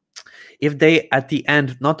 If they at the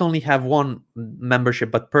end not only have one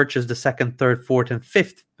membership but purchase the 2nd, 3rd, 4th, and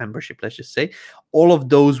 5th membership, let's just say, all of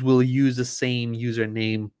those will use the same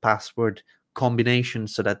username password combination,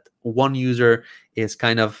 so that one user is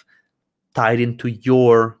kind of tied into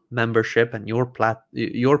your membership and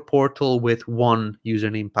your portal with one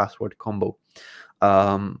username password combo.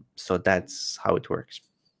 So that's how it works.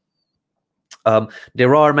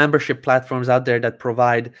 There are membership platforms out there that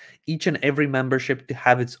provide each and every membership to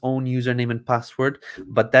have its own username and password,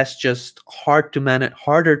 but that's just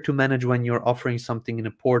harder to manage when you're offering something in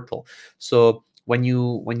a portal. So when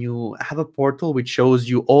you have a portal which shows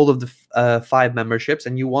you all of the 5 memberships,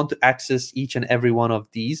 and you want to access each and every one of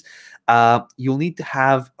these, you'll need to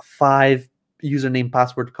have 5 username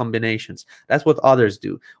password combinations. That's what others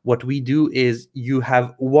do. What we do is you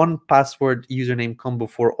have one password username combo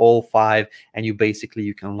for all 5, and you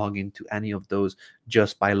can log into any of those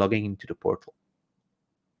just by logging into the portal.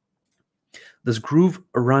 Does Groove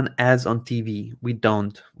run ads on TV? We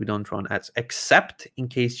don't run ads, except in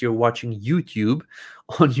case you're watching YouTube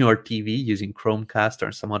on your TV using Chromecast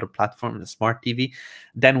or some other platform, the smart TV.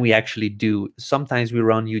 Then we actually do. Sometimes we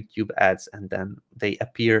run YouTube ads, and then they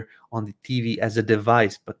appear on the TV as a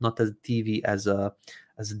device, but not as a TV, as a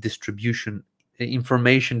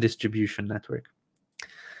information distribution network.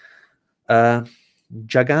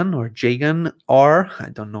 Jagan R, I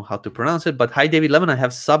don't know how to pronounce it, but hi David Lemon, I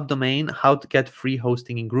have subdomain, how to get free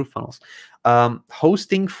hosting in GrooveFunnels.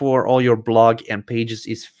 Hosting for all your blog and pages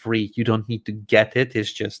is free. You don't need to get it,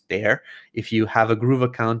 it's just there. If you have a Groove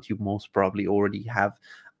account, you most probably already have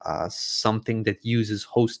something that uses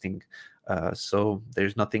hosting. So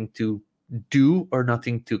there's nothing to do or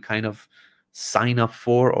nothing to kind of sign up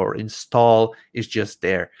for or install. It's just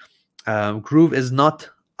there. Groove is not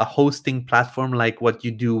a hosting platform like what you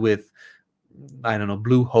do with, I don't know,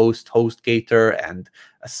 Bluehost, HostGator, and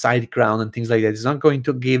a SiteGround and things like that. It's not going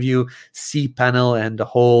to give you cPanel and the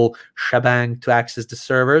whole shebang to access the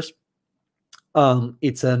servers.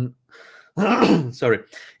 It's an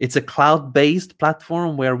it's a cloud-based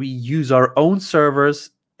platform where we use our own servers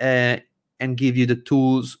and give you the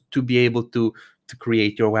tools to be able to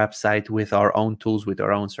create your website with our own tools, with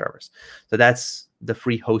our own servers. So that's the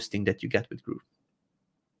free hosting that you get with Groove.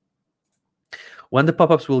 When the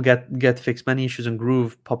pop-ups will get fixed, many issues in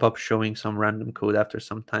Groove pop-up showing some random code after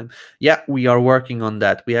some time. Yeah, we are working on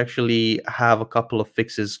that. We actually have a couple of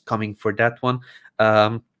fixes coming for that one.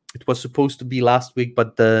 It was supposed to be last week,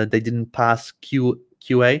 but they didn't pass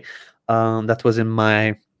QA. That was in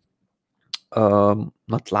my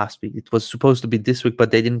not last week. It was supposed to be this week,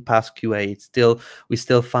 but they didn't pass QA. We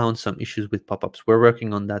still found some issues with pop-ups. We're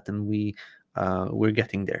working on that, and we're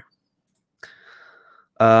getting there.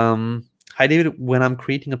 Hi David, when I'm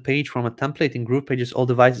creating a page from a template in GroovePages, all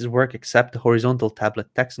devices work except the horizontal tablet.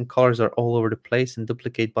 Text and colors are all over the place, and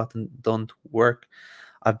duplicate button don't work.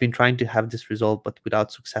 I've been trying to have this resolved, but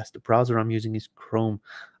without success. The browser I'm using is Chrome.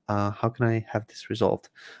 How can I have this resolved?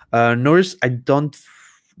 Norris, I don't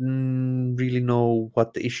really know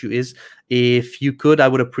what the issue is. If you could, I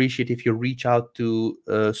would appreciate if you reach out to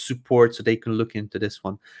support so they can look into this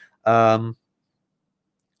one.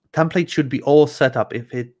 Template should be all set up.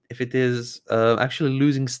 If it is actually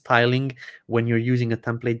losing styling when you're using a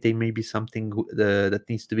template, there may be something that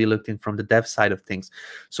needs to be looked in from the dev side of things.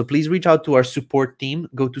 So please reach out to our support team.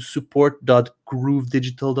 Go to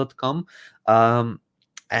support.groovedigital.com,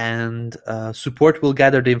 and support will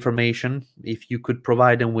gather the information. If you could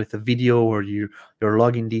provide them with a video or your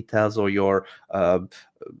login details or your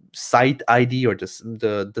site ID or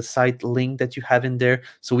the site link that you have in there,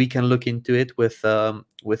 so we can look into it with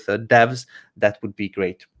devs, that would be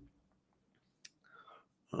great.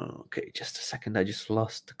 Okay, just a second. I just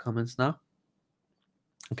lost the comments now.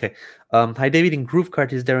 Okay. Hi, David. In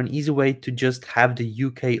GrooveCart, is there an easy way to just have the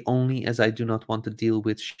UK only, as I do not want to deal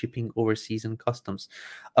with shipping overseas and customs?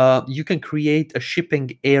 You can create a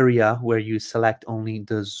shipping area where you select only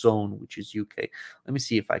the zone, which is UK. Let me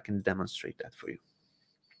see if I can demonstrate that for you.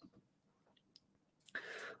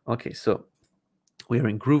 Okay, so we're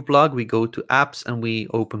in GrooveBlog. We go to apps and we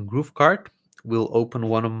open GrooveCart. We'll open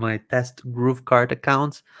one of my test GrooveCart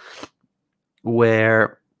accounts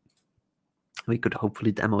where we could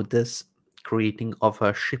hopefully demo this creating of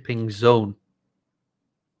a shipping zone.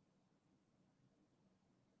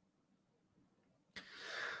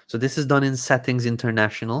 So this is done in settings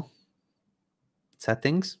international.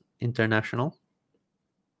 Settings international.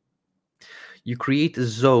 You create a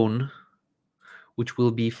zone which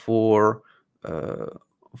will be for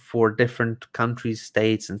different countries,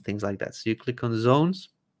 states, and things like that. So you click on zones,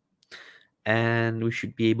 and we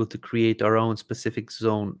should be able to create our own specific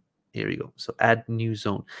zone. Here we go. So add new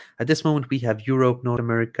zone. At this moment, we have Europe, North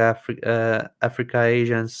America, Africa,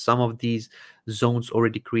 Asia, and some of these zones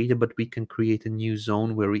already created, but we can create a new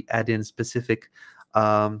zone where we add in specific,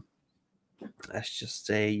 let's just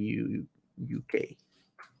say UK.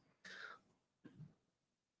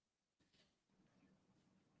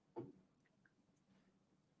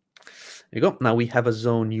 There you go. Now we have a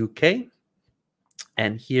zone UK,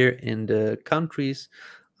 and here in the countries,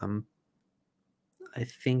 I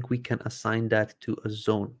think we can assign that to a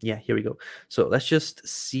zone. Yeah, here we go. So let's just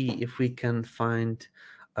see if we can find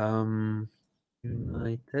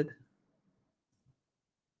United.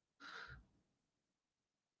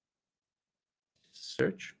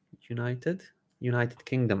 Search United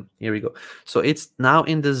Kingdom. Here we go. So it's now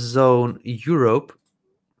in the zone Europe.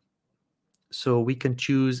 So we can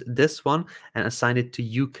choose this one and assign it to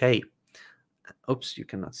UK. Oops, you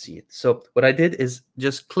cannot see it. So what I did is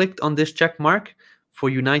just clicked on this check mark for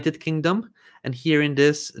United Kingdom. And here in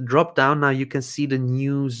this drop down, now you can see the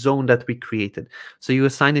new zone that we created. So you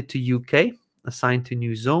assign it to UK, assign to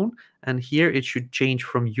new zone. And here it should change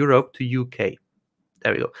from Europe to UK.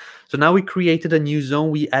 There we go. So now we created a new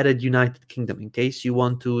zone. We added United Kingdom in case you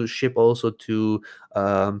want to ship also to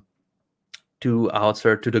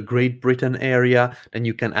outside to the Great Britain area. Then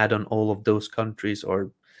you can add on all of those countries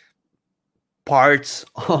or parts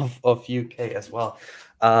of UK as well.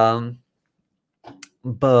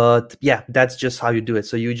 But yeah, that's just how you do it.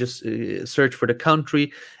 So you just search for the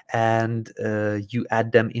country and you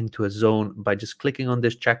add them into a zone by just clicking on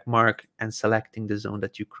this check mark and selecting the zone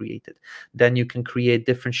that you created. Then you can create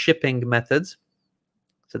different shipping methods.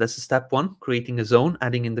 So that's step one, creating a zone,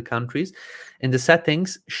 adding in the countries. In the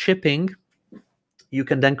settings, shipping, you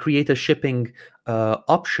can then create a shipping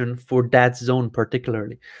option for that zone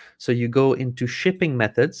particularly. So you go into shipping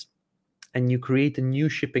methods and you create a new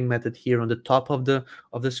shipping method here on the top of the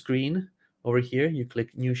screen. Over here, you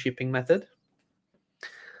click new shipping method.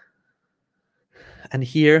 And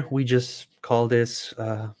here we just call this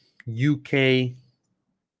UK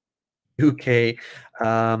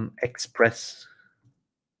express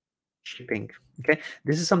shipping. Okay,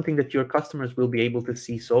 this is something that your customers will be able to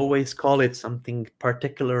see. So always call it something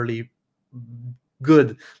particularly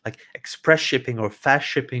good, like express shipping or fast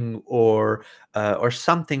shipping or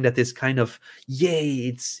something that is kind of,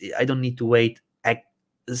 yay, I don't need to wait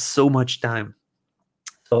so much time.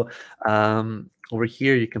 So over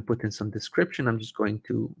here you can put in some description. I'm just going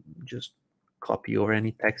to just copy over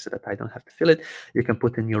any text so that I don't have to fill it. You can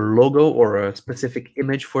put in your logo or a specific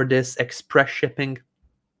image for this express shipping.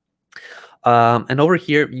 And over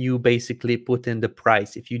here you basically put in the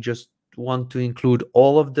price. If you just want to include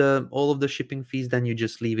all of the shipping fees, then you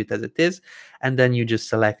just leave it as it is, and then you just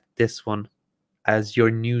select this one as your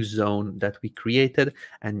new zone that we created,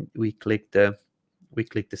 and we click the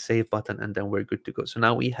save button, and then we're good to go. So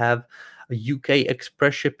now we have a UK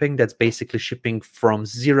express shipping that's basically shipping from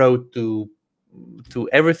 0 to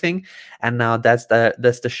everything, and now that's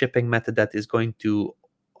the shipping method that is going to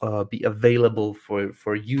be available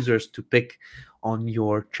for users to pick on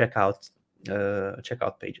your checkout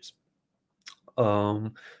pages. So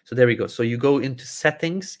there we go. So you go into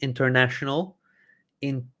settings international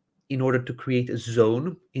in order to create a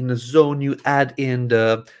zone. In a zone, you add in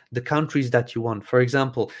the countries that you want. For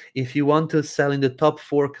example, if you want to sell in the top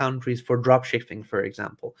 4 countries for drop shipping, for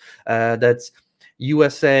example, that's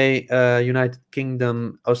USA, United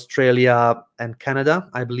Kingdom, Australia, and Canada,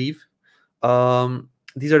 I believe.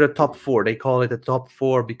 These are the top 4. They call it the top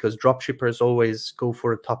 4 because drop shippers always go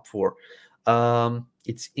for a top 4.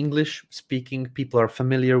 It's English speaking. People are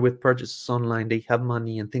familiar with purchases online. They have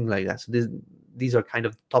money and things like that. So these are kind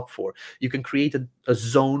of top 4. You can create a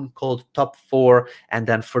zone called top 4, and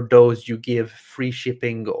then for those you give free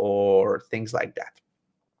shipping or things like that.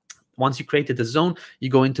 Once you created the zone, you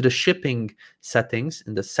go into the shipping settings,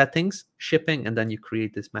 in the settings, shipping, and then you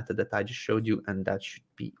create this method that I just showed you, and that should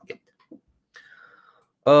be it.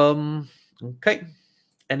 Okay.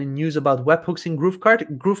 Any news about webhooks in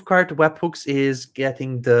GrooveCart? GrooveCart webhooks is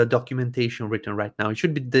getting the documentation written right now. It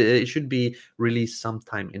should be released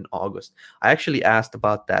sometime in August. I actually asked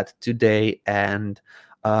about that today, and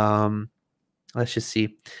let's just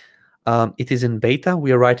see. It is in beta.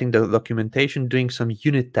 We are writing the documentation, doing some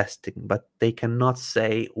unit testing, but they cannot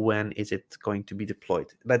say when is it going to be deployed.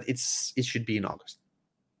 But it should be in August.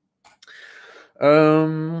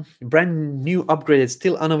 Brand new upgraded,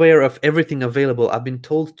 still unaware of everything available. I've been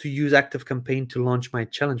told to use ActiveCampaign to launch my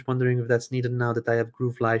challenge, wondering if that's needed now that I have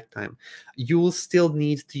Groove Lifetime. You will still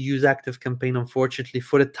need to use ActiveCampaign, unfortunately,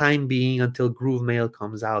 for the time being, until Groove Mail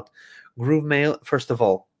comes out. Groove Mail, first of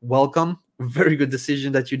all, welcome. Very good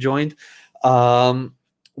decision that you joined.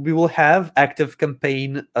 We will have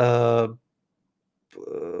ActiveCampaign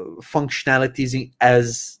functionalities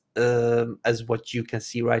as what you can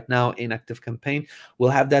see right now in ActiveCampaign. We'll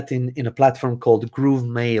have that in a platform called Groove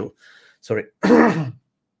Mail. Sorry.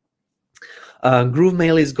 Groove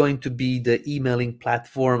Mail is going to be the emailing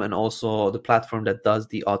platform, and also the platform that does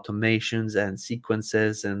the automations and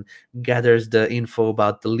sequences and gathers the info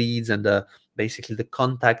about the leads and basically the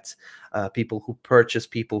contacts, people who purchase,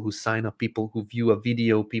 people who sign up, people who view a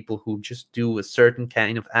video, people who just do a certain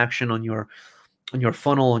kind of action on your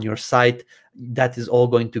funnel, on your site. That is all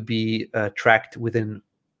going to be tracked within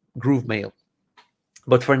Groove Mail.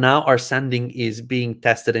 But for now, our sending is being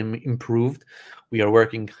tested and improved. We are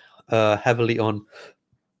working heavily on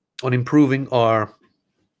improving our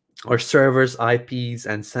servers, IPs,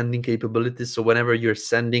 and sending capabilities. So whenever you're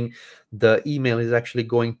sending, the email is actually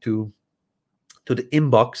going to the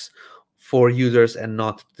inbox for users and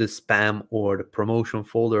not the spam or the promotion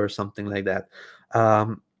folder or something like that.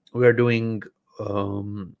 We're doing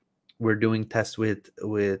tests with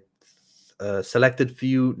a selected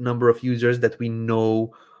few number of users that we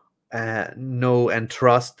know and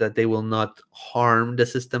trust that they will not harm the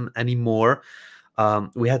system anymore.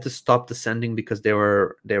 We had to stop the sending because there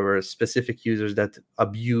were specific users that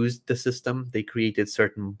abused the system. They created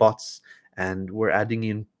certain bots and were adding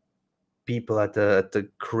in people at the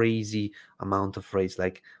crazy amount of rates,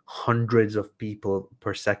 like hundreds of people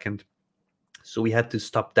per second. So we had to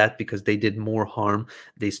stop that because they did more harm.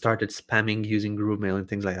 They started spamming using Groove Mail and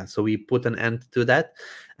things like that. So we put an end to that,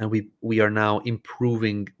 and we are now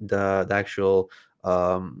improving the actual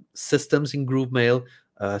systems in Groove Mail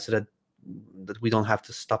so that we don't have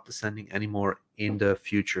to stop the sending anymore in the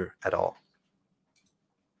future at all.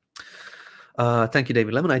 Thank you,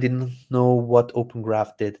 David Lemon. I didn't know what Open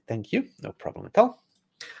Graph did. Thank you. No problem at all.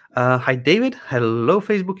 Hi, David. Hello,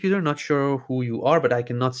 Facebook user. Not sure who you are, but I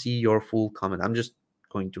cannot see your full comment. I'm just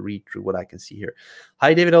going to read through what I can see here.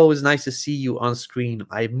 Hi, David. Always nice to see you on screen.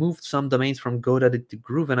 I moved some domains from GoDaddy to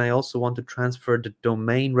Groove, and I also want to transfer the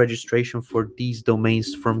domain registration for these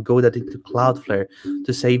domains from GoDaddy to Cloudflare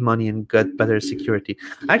to save money and get better security.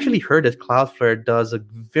 I actually heard that Cloudflare does a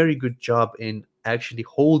very good job in actually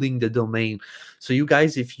holding the domain. So you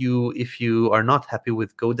guys, if you are not happy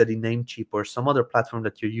with GoDaddy, Namecheap, or some other platform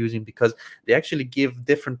that you're using, because they actually give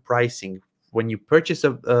different pricing. When you purchase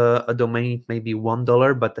a domain, it may be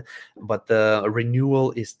 $1, but the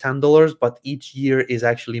renewal is $10. But each year is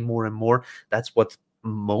actually more and more. That's what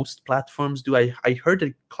most platforms do. I heard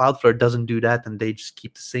that Cloudflare doesn't do that, and they just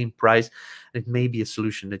keep the same price. It may be a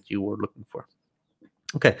solution that you were looking for.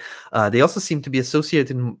 Okay, they also seem to be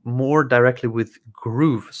associated more directly with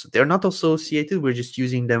Groove. So they're not associated. We're just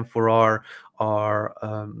using them for our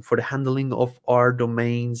for the handling of our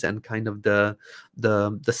domains and kind of the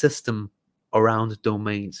system around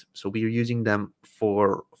domains. So we are using them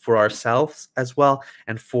for ourselves as well,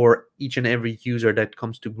 and for each and every user that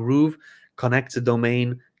comes to Groove, connects a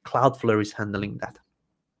domain, Cloudflare is handling that.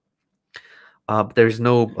 There is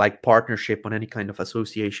no like partnership on any kind of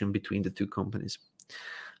association between the two companies.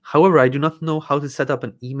 However, I do not know how to set up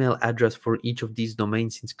an email address for each of these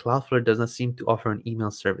domains, since Cloudflare does not seem to offer an email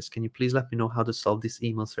service. Can you please let me know how to solve this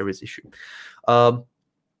email service issue?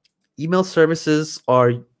 Email services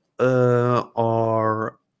are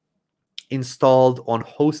installed on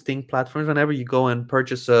hosting platforms. Whenever you go and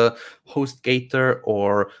purchase a HostGator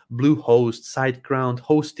or Bluehost, SiteGround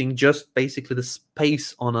hosting, just basically the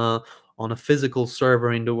space on a physical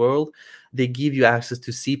server in the world, they give you access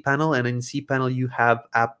to cPanel, and in cPanel you have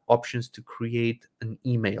app options to create an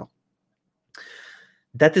email.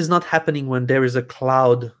 That is not happening when there is a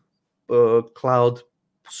cloud cloud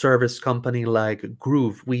service company like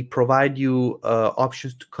Groove. We provide you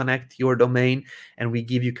options to connect your domain, and we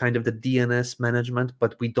give you kind of the DNS management,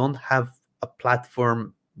 but we don't have a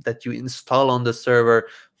platform that you install on the server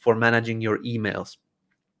for managing your emails.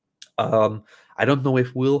 I don't know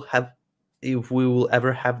if we will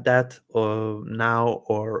ever have that now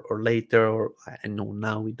or later, or I know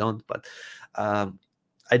now we don't, but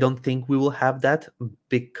I don't think we will have that,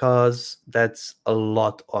 because that's a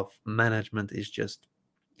lot of management.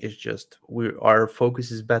 Our focus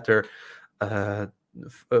is better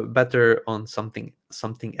better on something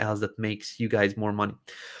else that makes you guys more money.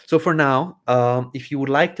 So for now, if you would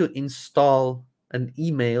like to install an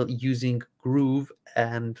email using Groove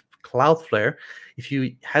and Cloudflare, if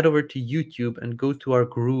you head over to YouTube and go to our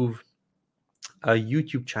Groove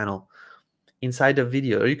YouTube channel, inside the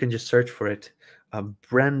video, or you can just search for it,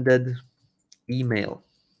 branded email.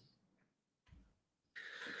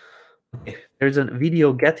 Okay. There's a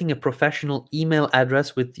video, getting a professional email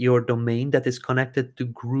address with your domain that is connected to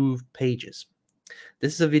GroovePages.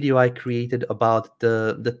 This is a video I created about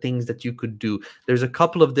the things that you could do. There's a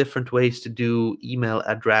couple of different ways to do email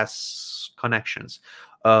address connections.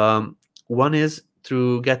 One is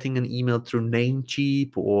through getting an email through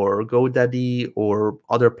Namecheap or GoDaddy or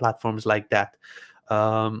other platforms like that.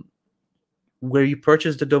 Where you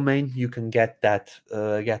purchase the domain, you can get that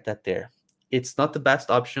there. It's not the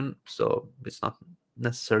best option, so it's not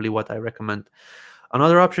necessarily what I recommend.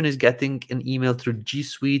 Another option is getting an email through G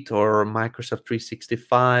Suite or Microsoft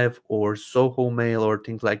 365 or Zoho Mail or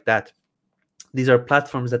things like that. These are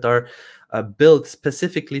platforms that are built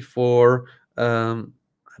specifically for, I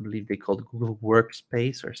believe they called Google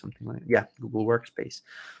Workspace or something like that. Yeah, Google Workspace.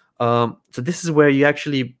 So this is where you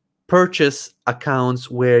actually purchase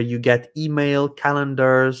accounts where you get email,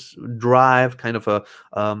 calendars, Drive, kind of a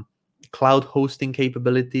cloud hosting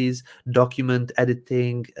capabilities, document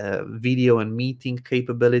editing, video and meeting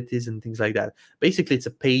capabilities, and things like that. Basically, it's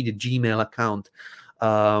a paid Gmail account.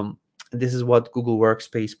 This is what Google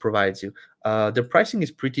Workspace provides you. The pricing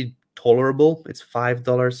is pretty tolerable. It's $5,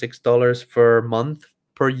 $6 per month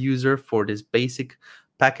per user for this basic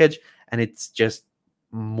package, and it's just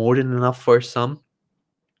more than enough for some.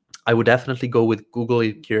 I would definitely go with Google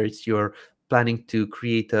if you're planning to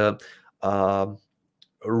create a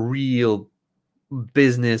real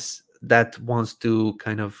business that wants to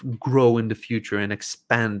kind of grow in the future and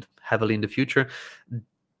expand heavily in the future.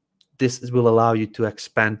 This will allow you to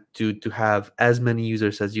expand to have as many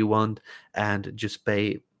users as you want and just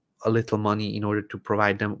pay a little money in order to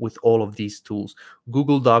provide them with all of these tools: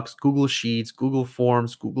 Google Docs, Google Sheets, Google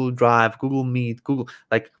Forms, Google Drive, Google Meet, Google,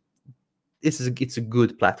 like, it's a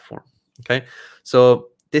good platform. Okay, so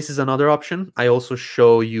this is another option. I also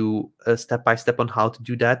show you a step-by-step on how to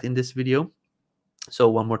do that in this video. So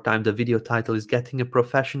one more time, the video title is getting a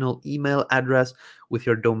professional email address with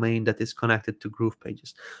your domain that is connected to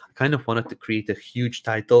GroovePages. I kind of wanted to create a huge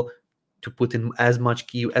title to put in as many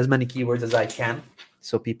keywords as I can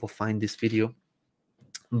so people find this video.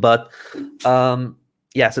 But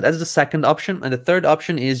yeah, so that's the second option. And the third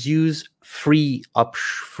option is use free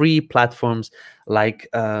platforms like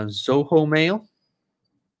Zoho Mail.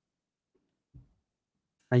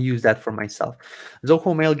 I use that for myself.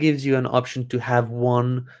 Zoho Mail gives you an option to have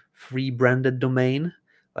one free branded domain.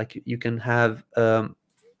 Like you can have let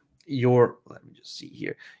me just see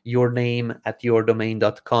here, your name at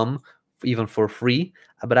yourdomain.com, even for free.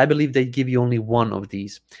 But I believe they give you only one of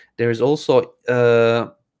these. There's also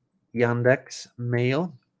Yandex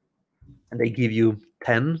Mail, and they give you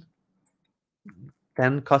 10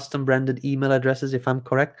 custom branded email addresses, if I'm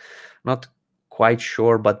correct. Not quite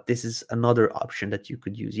sure, but this is another option that you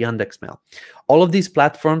could use, Yandex Mail. All of these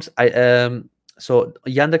platforms, so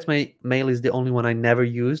Yandex Mail is the only one I never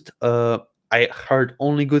used. I heard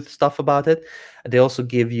only good stuff about it. They also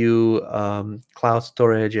give you cloud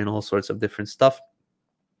storage and all sorts of different stuff.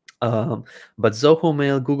 But Zoho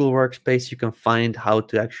Mail, Google Workspace, you can find how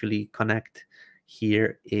to actually connect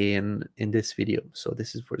here in this video. So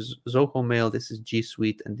this is for Zoho Mail, this is G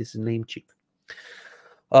Suite, and this is Namecheap.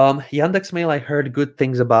 Yandex Mail, I heard good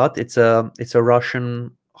things about. It's a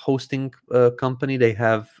Russian hosting company. They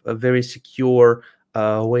have a very secure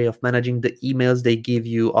way of managing the emails. They give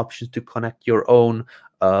you options to connect your own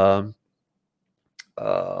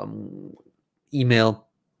email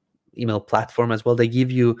platform as well. They give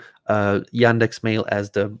you Yandex Mail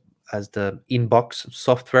as the inbox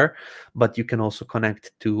software, but you can also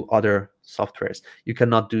connect to other softwares. You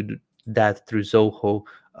cannot do that through Zoho.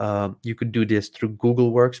 You could do this through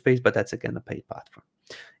Google Workspace, but that's again a paid platform.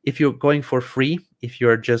 If you're going for free, if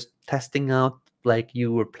you're just testing out like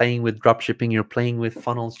you were playing with dropshipping, you're playing with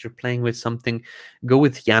funnels, you're playing with something, go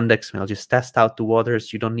with Yandex Mail. Just test out the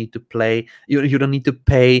waters. You don't need to play. You don't need to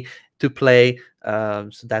pay to play. So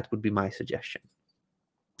that would be my suggestion.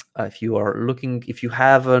 If you are looking, if you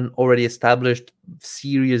have an already established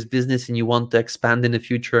serious business and you want to expand in the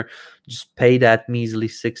future, just pay that measly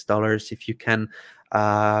 $6 if you can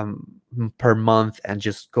per month, and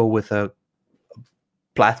just go with a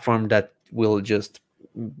platform that will just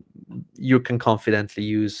you can confidently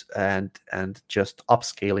use and just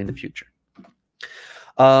upscale in the future.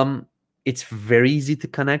 It's very easy to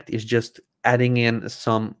connect. It's just adding in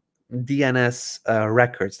some DNS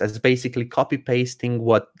records. That's basically copy pasting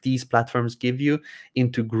what these platforms give you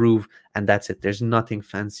into Groove, and that's it. There's nothing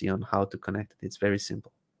fancy on how to connect it. It's very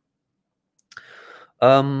simple.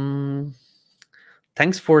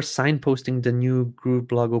 Thanks for signposting the new Groove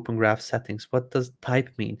blog Open Graph settings. What does type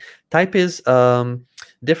mean? Type is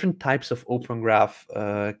different types of Open Graph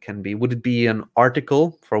can be. Would it be an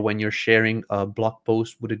article for when you're sharing a blog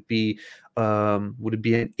post? Would it be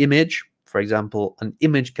an image? For example, an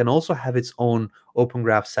image can also have its own Open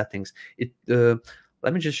Graph settings. Let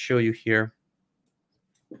me just show you here.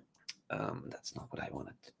 That's not what I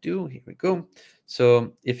wanted to do. Here we go.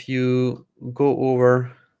 So if you go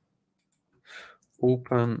over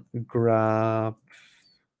Open Graph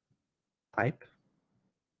type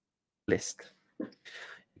list, you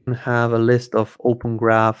can have a list of Open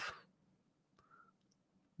Graph.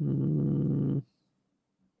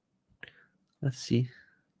 Let's see.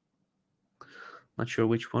 Not sure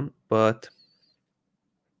which one, but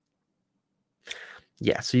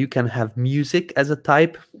yeah. So you can have music as a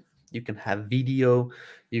type. You can have video.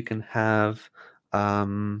 You can have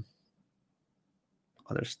other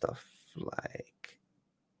stuff like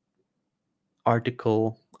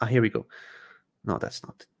article. Here we go. No, that's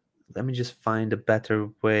not. Let me just find a better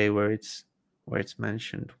way where it's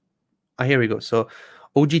mentioned. Here we go. So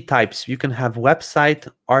OG types, you can have website,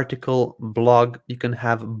 article, blog. You can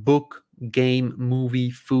have book, game,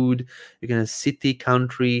 movie, food. You can have city,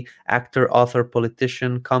 country, actor, author,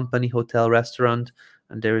 politician, company, hotel, restaurant.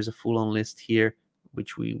 And there is a full-on list here,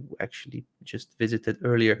 which we actually just visited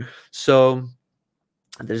earlier. So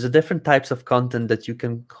there's a different types of content that you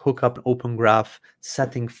can hook up Open Graph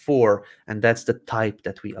setting for, and that's the type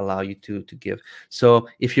that we allow you to give. So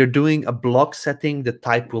if you're doing a blog setting, the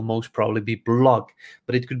type will most probably be blog,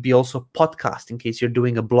 but it could be also podcast in case you're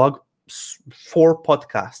doing a blog for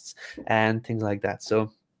podcasts and things like that.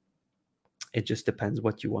 So it just depends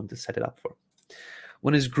what you want to set it up for.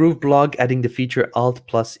 When is Groove blog adding the feature alt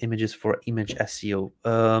plus images for image SEO?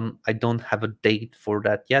 I don't have a date for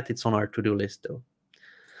that yet. It's on our to-do list though.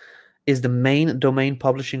 Is the main domain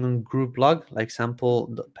publishing on Groove blog, like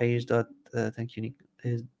sample.page. Thank you, Nick.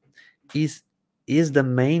 Is the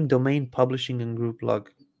main domain publishing on Groove blog?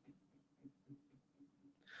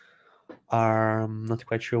 I'm not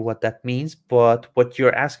quite sure what that means, but what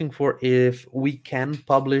you're asking for, if we can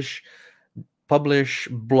publish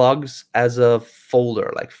blogs as a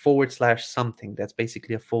folder, like / something. That's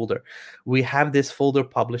basically a folder. We have this folder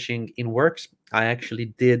publishing in works. I actually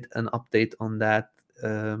did an update on that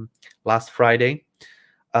last Friday.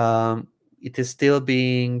 It is still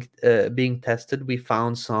being tested. We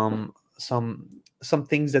found some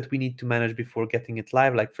things that we need to manage before getting it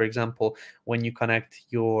live. Like, for example, when you connect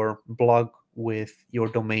your blog with your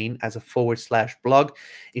domain as a / blog,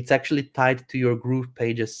 it's actually tied to your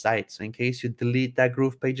GroovePages site. So in case you delete that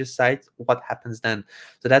GroovePages site, what happens then?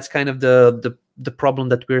 So that's kind of the problem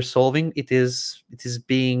that we're solving. It is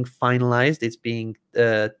being finalized. It's being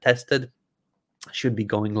tested. Should be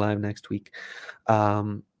going live next week.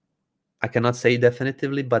 I cannot say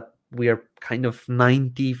definitively, but we are kind of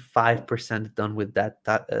 95% done with that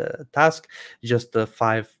task. Just the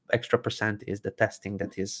 5% extra is the testing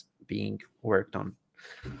that is being worked on.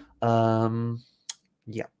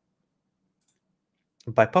 Yeah.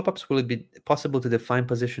 By pop-ups, will it be possible to define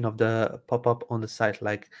position of the pop-up on the site,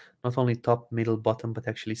 like not only top, middle, bottom, but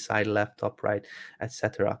actually side, left, top, right,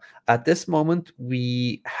 etc.? At this moment,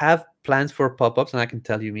 we have plans for pop-ups, and I can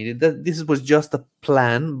tell you immediately that this was just a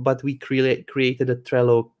plan, but we created a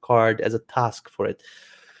Trello card as a task for it.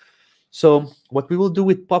 So what we will do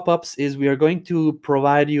with pop-ups is we are going to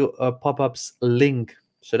provide you a pop-ups link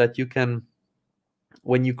so that you can,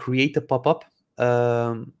 when you create a pop-up,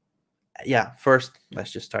 yeah, first,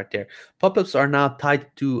 let's just start there. Pop-ups are now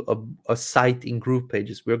tied to a site in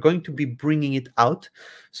GroovePages. We're going to be bringing it out,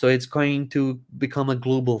 so it's going to become a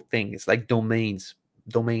global thing. It's like domains.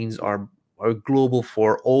 Domains are global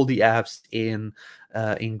for all the apps in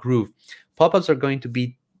Groove. Pop-ups are going to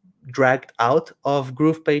be dragged out of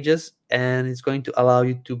GroovePages, and it's going to allow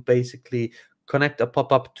you to basically connect a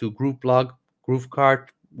pop-up to Groove blog, Groove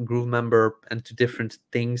cart, Groove member, and to different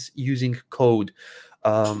things using code.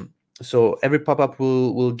 So every pop-up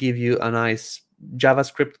will give you a nice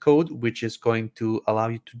JavaScript code, which is going to allow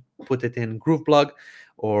you to put it in Groove blog,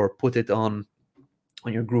 or put it on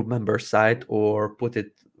your Groove member site, or put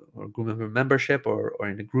it or Groove member membership, or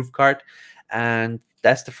in the Groove cart. And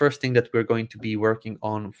that's the first thing that we're going to be working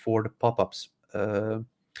on for the pop-ups.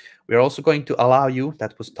 We're also going to allow you,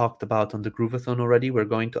 that was talked about on the Groovathon already, we're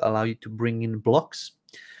going to allow you to bring in blocks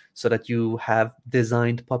so that you have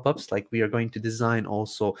designed pop-ups. Like, we are going to design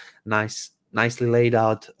also nicely laid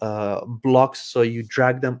out blocks, so you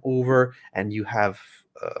drag them over and you have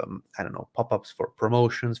I don't know, pop-ups for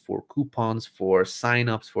promotions, for coupons, for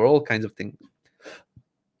sign-ups, for all kinds of things.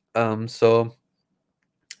 So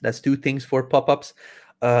that's two things for pop-ups.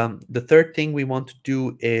 The third thing we want to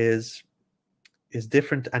do is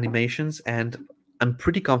different animations, and I'm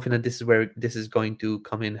pretty confident this is where this is going to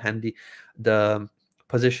come in handy, the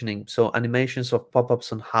positioning. So animations of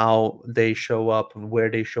pop-ups, on how they show up and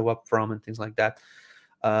where they show up from and things like that.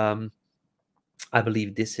 I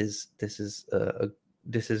believe this is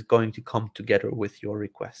going to come together with your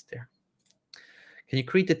request there. Can you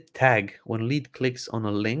create a tag when lead clicks on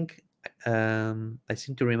a link? I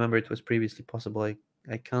seem to remember it was previously possible. I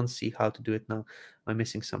can't see how to do it now. Am I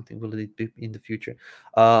missing something? Will it be in the future?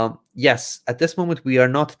 Yes, at this moment we are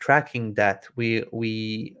not tracking that.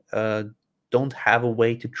 We don't have a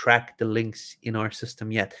way to track the links in our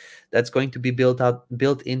system yet. That's going to be built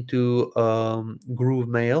into Groove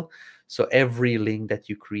Mail. So every link that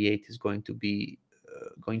you create is going to be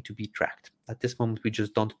tracked. At this moment, we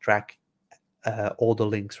just don't track all the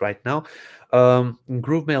links right now. In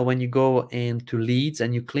GrooveMail, when you go into leads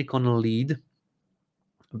and you click on a lead,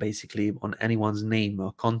 basically on anyone's name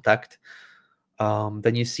or contact,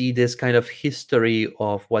 then you see this kind of history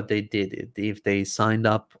of what they did, if they signed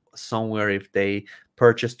up somewhere, if they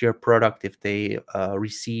purchased your product, if they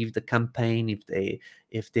received the campaign,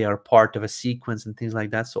 if they are part of a sequence and things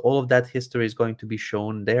like that. So all of that history is going to be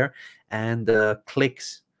shown there, and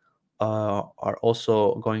clicks are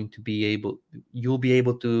also going to be able, you'll be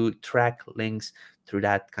able to track links through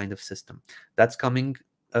that kind of system. That's coming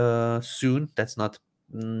soon. That's not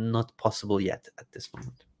possible yet at this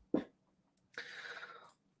moment.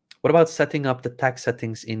 What about setting up the tax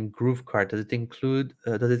settings in GrooveCart? Does it include,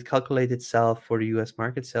 does it calculate itself for the US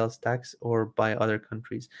market sales tax or by other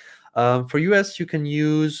countries? For US, you can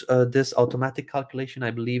use this automatic calculation.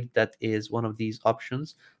 I believe that is one of these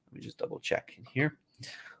options. Let me just double check in here.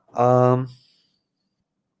 So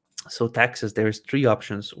taxes, there's three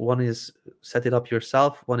options. One is set it up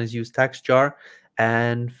yourself. One is use TaxJar.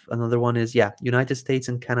 And another one is, United States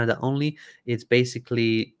and Canada only. It's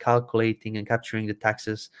basically calculating and capturing the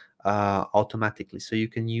taxes automatically. So you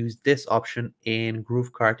can use this option in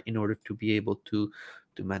GrooveCart in order to be able to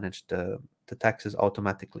manage the taxes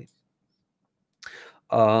automatically.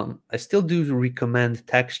 I still do recommend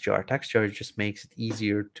TaxJar. TaxJar just makes it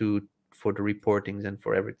easier for the reportings and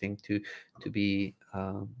for everything to be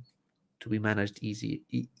managed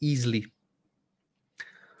easily.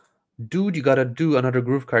 Dude, you gotta do another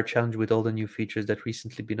GrooveCart challenge with all the new features that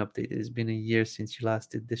recently been updated. It's been a year since you last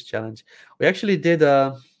did this challenge. We actually did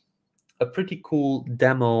a pretty cool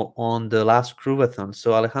demo on the last Groovathon.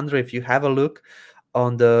 So Alejandro, if you have a look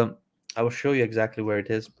on I will show you exactly where it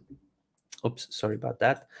is. Oops, sorry about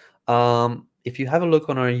that. If you have a look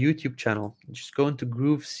on our YouTube channel, just go into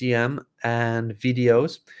GrooveCM and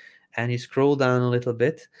videos, and you scroll down a little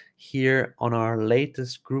bit. Here on our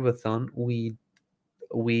latest Groovathon, we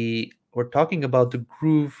were talking about the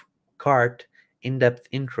Groove cart in-depth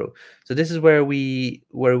intro. So this is where we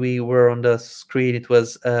were on the screen. It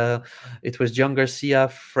was John Garcia,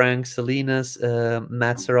 Frank Salinas,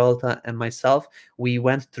 Matt Seralta, and myself. We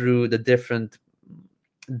went through the different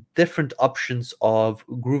options of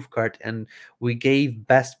GrooveCart, and we gave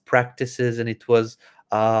best practices, and it was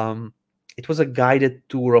a guided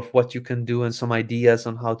tour of what you can do and some ideas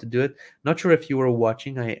on how to do it. Not sure if you were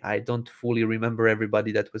watching. I don't fully remember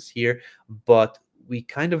everybody that was here, but we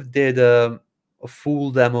kind of did a full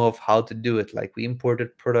demo of how to do it. Like, we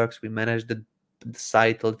imported products, we managed the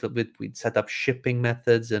site a little bit, we set up shipping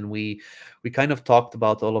methods, and we kind of talked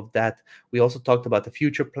about all of that. We also talked about the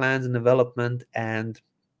future plans and development and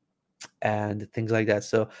things like that.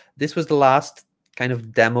 So this was the last kind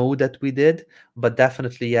of demo that we did, but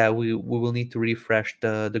definitely, we will need to refresh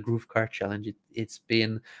the GrooveCart challenge. It's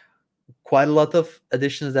been quite a lot of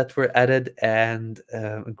additions that were added, and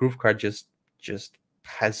GrooveCart just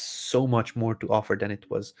has so much more to offer than it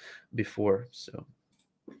was before. So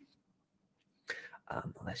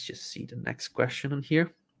let's just see the next question on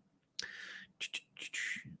here.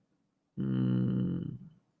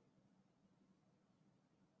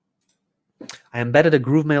 I embedded a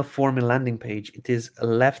GrooveMail form in landing page. It is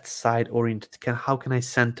left side oriented. How can I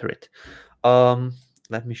center it?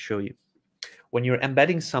 Let me show you. When you're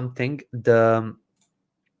embedding something, the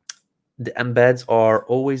embeds are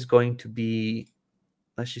always going to be,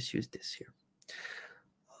 let's just use this here.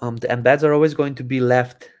 The embeds are always going to be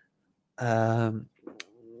left, added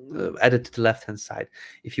to the left hand side.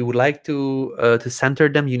 If you would like to center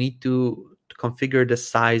them, you need to configure the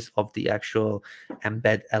size of the actual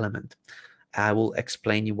embed element. I will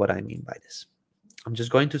explain you what I mean by this. I'm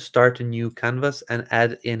just going to start a new canvas and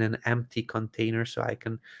add in an empty container so I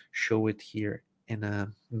can show it here in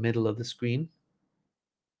the middle of the screen.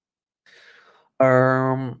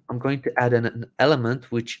 I'm going to add an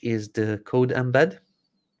element, which is the code embed.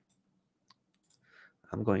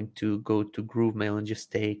 I'm going to go to GrooveMail and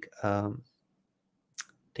just take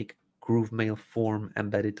GrooveMail form,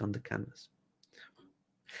 embed it on the canvas.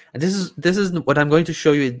 And this is what I'm going to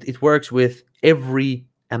show you. It works with every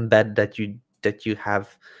embed that you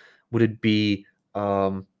have. Would it be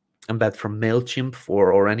embed from MailChimp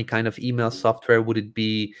or any kind of email software? Would it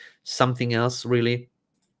be something else really?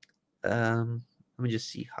 Let me just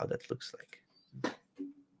see how that looks like.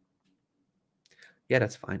 Yeah,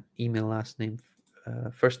 that's fine. Email, last name,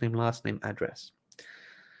 first name, last name, address.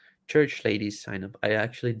 Church ladies sign up. I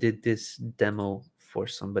actually did this demo for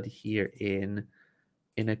somebody here in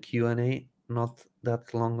a Q&A not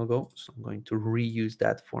that long ago, so I'm going to reuse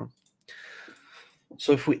that form.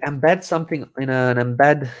 So if we embed something in an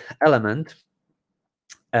embed element,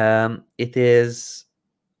 it is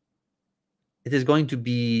going to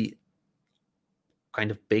be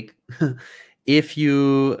kind of big. If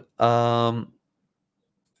you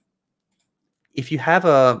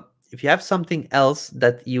have something else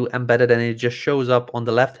that you embedded and it just shows up on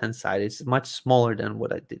the left hand side, it's much smaller than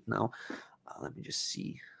what I did now. Let me just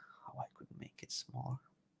see how I could make it smaller.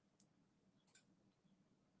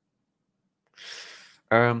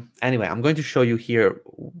 Anyway, I'm going to show you here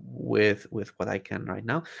with what I can right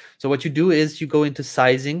now. So what you do is you go into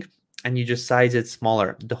sizing and you just size it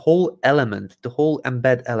smaller. The whole element, the whole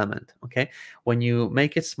embed element, okay? When you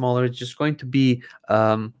make it smaller, it's just going to be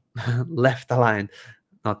left aligned.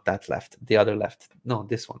 Not that left, the other left. No,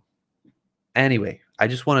 this one. Anyway, I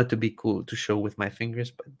just wanted to be cool to show with my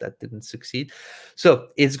fingers, but that didn't succeed. So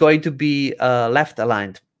it's going to be left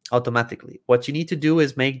aligned automatically. What you need to do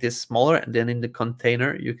is make this smaller, and then in the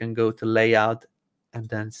container, you can go to layout and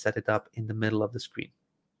then set it up in the middle of the screen.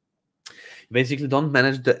 You basically don't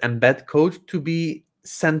manage the embed code to be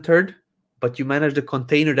centered, but you manage the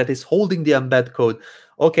container that is holding the embed code.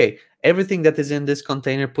 Okay, everything that is in this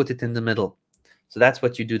container, put it in the middle. So that's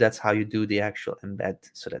what you do. That's how you do the actual embed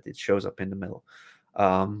so that it shows up in the middle.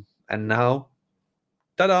 And now,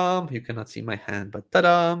 ta-da! You cannot see my hand, but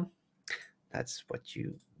ta-da! That's what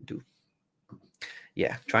you do.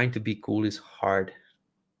 Yeah, trying to be cool is hard.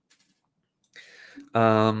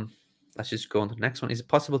 Let's just go on to the next one. Is it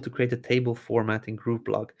possible to create a table format in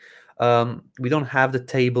GrooveBlog? We don't have the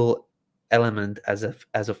table element as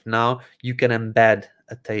of now. You can embed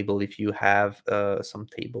a table if you have some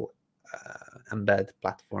table embed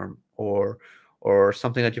platform or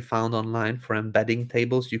something that you found online for embedding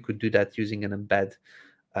tables. You could do that using an embed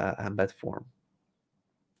form.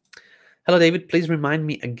 Hello, David. Please remind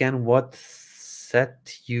me again what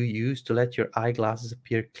set you use to let your eyeglasses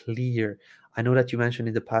appear clear. I know that you mentioned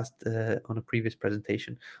in the past on a previous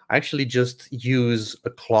presentation. I actually just use a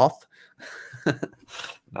cloth.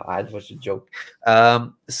 No, that was a joke.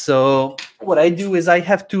 So what I do is I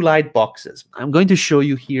have two light boxes. I'm going to show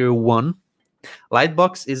you here one. Light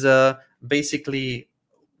box is basically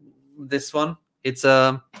this one. It's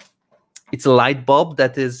a light bulb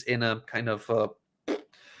that is in a kind of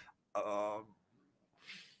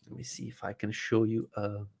let me see if I can show you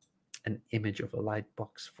an image of a light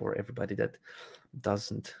box for everybody that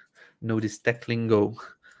doesn't know this tech lingo.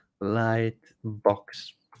 Light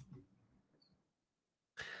box.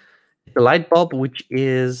 It's a light bulb which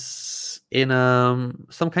is in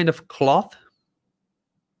some kind of cloth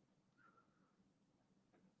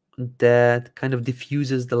that kind of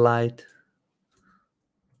diffuses the light.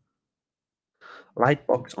 Light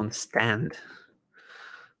box on stand.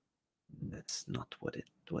 That's not what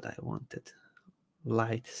I wanted.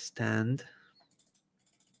 Light stand.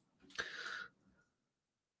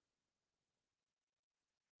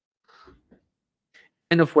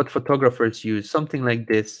 Kind of what photographers use. Something like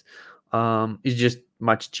this is just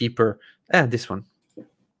much cheaper. This one.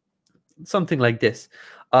 Something like this.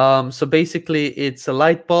 So basically, it's a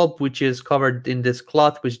light bulb which is covered in this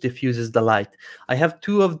cloth which diffuses the light. I have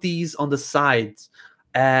 2 of these on the sides,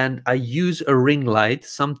 and I use a ring light,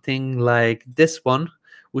 something like this one,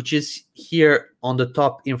 which is here on the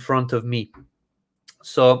top in front of me.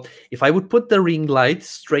 So if I would put the ring light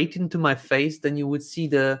straight into my face, then you would see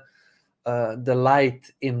the light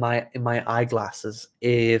in my eyeglasses.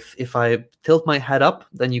 If I tilt my head up,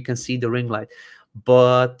 then you can see the ring light.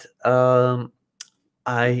 But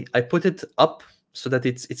I put it up so that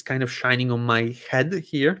it's kind of shining on my head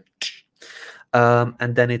here,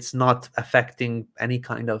 and then it's not affecting any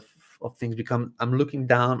kind of things. Because I'm looking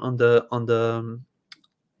down on the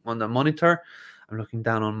monitor, I'm looking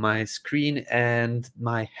down on my screen, and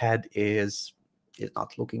my head is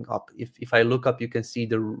not looking up. If I look up, you can see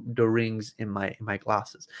the rings in my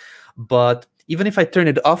glasses. But even if I turn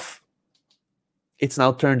it off, it's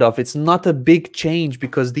now turned off. It's not a big change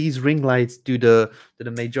because these ring lights do the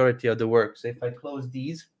majority of the work. So if I close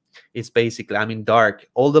these, it's basically, I'm in dark.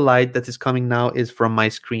 All the light that is coming now is from my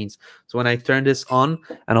screens. So when I turn this on,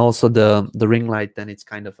 and also the ring light, then it's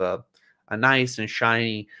kind of a nice and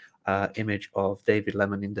shiny image of David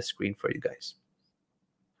Lemon in the screen for you guys.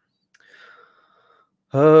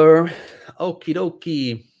 Okie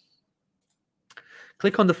dokie.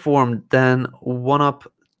 Click on the form, then one up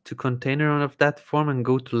to container of that form and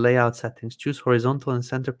go to layout settings. Choose horizontal and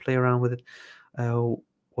center, play around with it.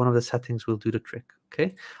 One of the settings will do the trick.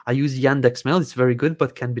 Okay, I use Yandex Mail. It's very good,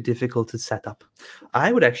 but can be difficult to set up.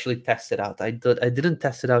 I would actually test it out. I didn't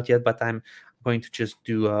test it out yet, but I'm going to just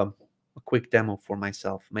do a quick demo for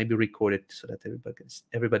myself. Maybe record it so that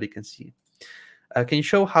everybody can see it. Can you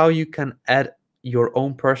show how you can add your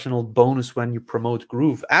own personal bonus when you promote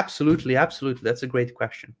Groove? Absolutely, absolutely. That's a great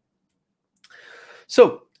question.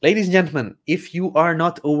 So, ladies and gentlemen, if you are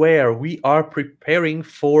not aware, we are preparing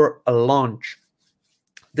for a launch.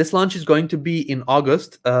 This launch is going to be in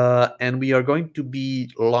August, and we are going to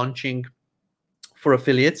be launching for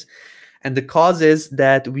affiliates. And the cause is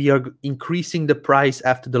that we are increasing the price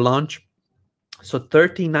after the launch. So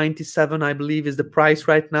 $13.97, I believe, is the price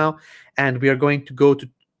right now, and we are going to go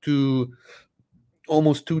to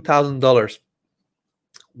almost $2,000.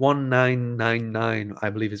 $1,999, I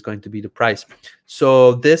believe, is going to be the price.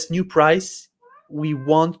 So this new price, we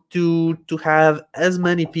want to have as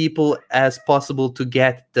many people as possible to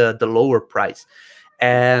get the lower price,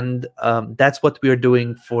 and that's what we are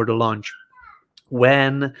doing for the launch.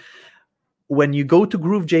 When you go to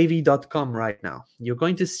groovejv.com right now, you're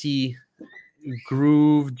going to see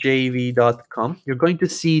groovejv.com. You're going to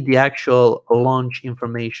see the actual launch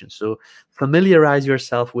information. So familiarize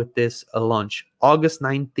yourself with this launch, August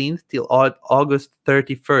 19th till August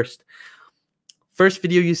 31st. First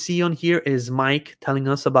video you see on here is Mike telling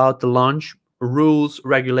us about the launch, rules,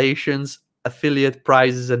 regulations, affiliate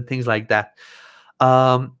prizes, and things like that.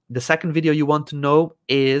 The second video you want to know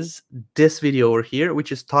is this video over here,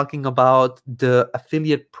 which is talking about the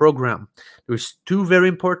affiliate program. There's 2 very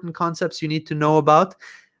important concepts you need to know about.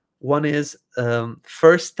 One is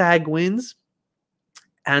first tag wins,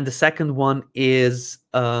 and the second one is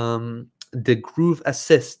the Groove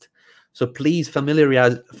Assist. So please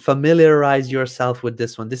familiarize yourself with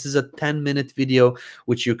this one. This is a 10-minute video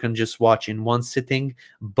which you can just watch in one sitting,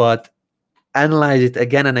 but analyze it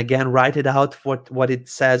again and again, write it out for what it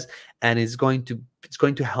says, and it's going to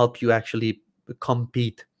help you actually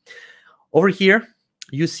compete. Over here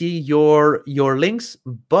you see your links,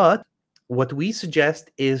 but what we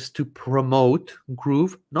suggest is to promote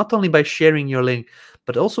Groove not only by sharing your link,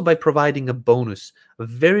 but also by providing a bonus, a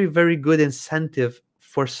very, very good incentive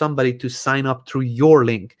for somebody to sign up through your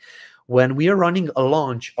link. When we are running a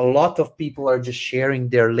launch, a lot of people are just sharing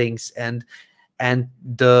their links, and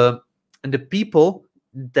the people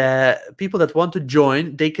that want to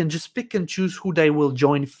join, they can just pick and choose who they will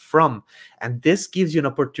join from, and this gives you an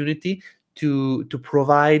opportunity to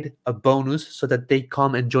provide a bonus so that they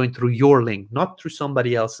come and join through your link, not through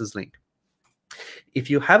somebody else's link. If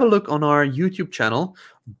you have a look on our YouTube channel,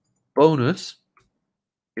 bonus,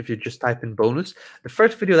 if you just type in bonus, the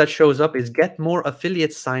first video that shows up is get more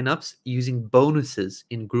affiliate signups using bonuses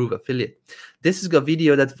in Groove Affiliate. This is a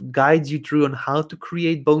video that guides you through on how to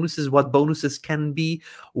create bonuses, what bonuses can be,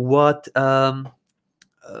 what how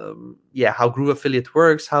Groove Affiliate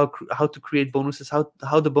works, how to create bonuses, how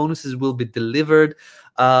the bonuses will be delivered,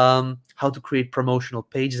 how to create promotional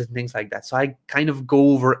pages and things like that. So I kind of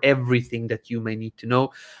go over everything that you may need to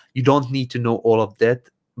know. You don't need to know all of that,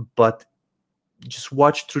 but just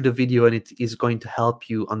watch through the video and it is going to help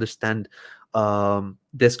you understand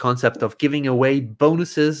this concept of giving away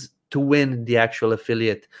bonuses to win the actual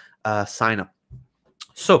affiliate sign up.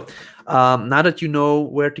 So now that you know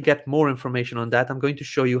where to get more information on that, I'm going to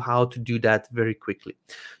show you how to do that very quickly.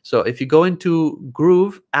 So if you go into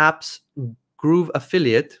Groove Apps, Groove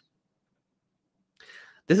Affiliate,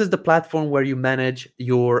 this is the platform where you manage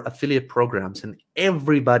your affiliate programs, and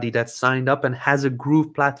everybody that's signed up and has a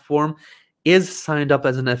Groove platform is signed up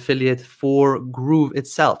as an affiliate for Groove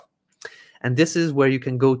itself. And this is where you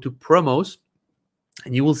can go to promos,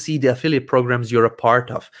 and you will see the affiliate programs you're a part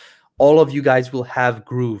of. All of you guys will have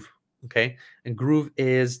Groove, okay? And Groove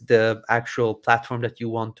is the actual platform that you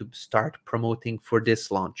want to start promoting for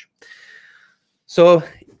this launch. So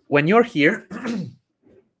when you're here,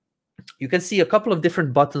 you can see a couple of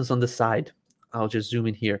different buttons on the side. I'll just zoom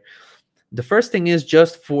in here. The first thing is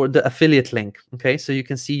just for the affiliate link, okay? So you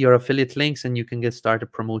can see your affiliate links and you can get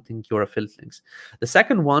started promoting your affiliate links. The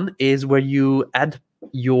second one is where you add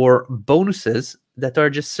your bonuses that are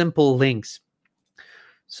just simple links.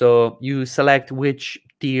 So you select which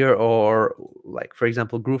tier, or like, for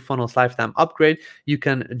example, GrooveFunnels Lifetime Upgrade. You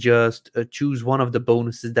can just choose one of the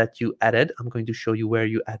bonuses that you added. I'm going to show you where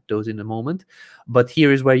you add those in a moment. But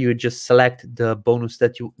here is where you just select the bonus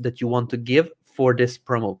that you want to give for this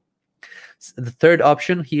promo. The third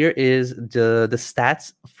option here is the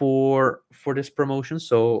stats for this promotion.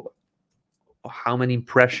 So how many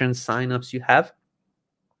impressions, signups you have.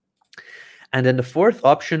 And then the fourth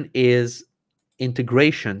option is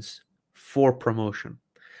integrations for promotion.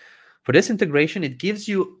 For this integration, it gives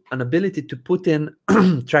you an ability to put in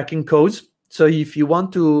tracking codes. So if you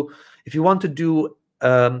want to do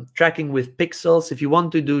tracking with pixels, if you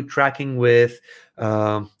want to do tracking with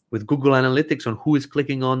Google Analytics on who is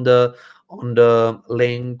clicking on the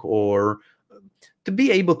link, or to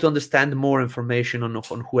be able to understand more information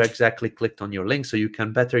on who exactly clicked on your link, so you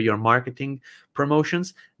can better your marketing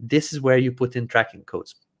promotions, this is where you put in tracking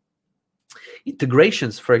codes.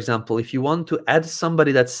 Integrations, for example, if you want to add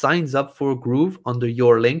somebody that signs up for Groove under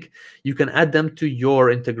your link, you can add them to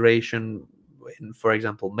your integration in, for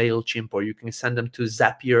example, MailChimp, or you can send them to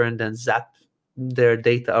Zapier and then zap their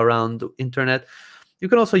data around the internet. You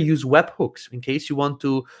can also use webhooks in case you want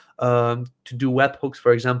to do webhooks,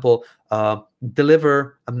 for example,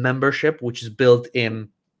 deliver a membership which is built in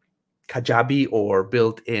Kajabi or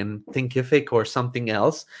built in Thinkific or something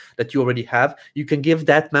else that you already have. You can give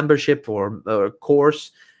that membership or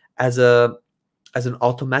course as an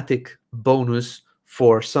automatic bonus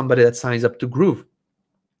for somebody that signs up to Groove.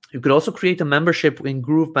 You could also create a membership in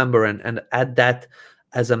Groove Member and add that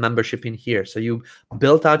as a membership in here. So you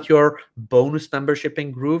built out your bonus membership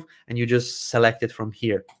in Groove and you just select it from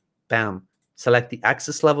here. Bam. Select the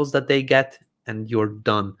access levels that they get and you're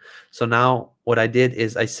done. So now what I did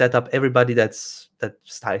is I set up everybody that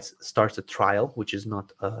starts a trial, which is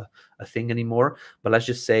not a thing anymore. But let's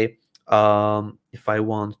just say if I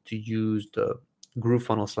want to use the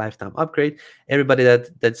GrooveFunnels Lifetime Upgrade, everybody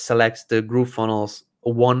that selects the GrooveFunnels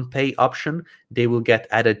one pay option, they will get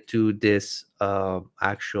added to this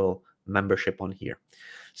actual membership on here.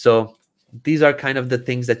 So these are kind of the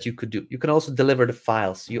things that you could do. You can also deliver the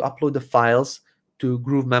files. You upload the files to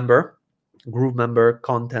Groove Member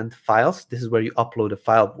content files. This is where you upload a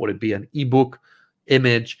file. Would it be an ebook,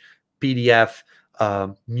 image, PDF,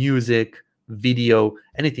 music, video,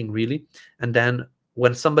 anything really. And then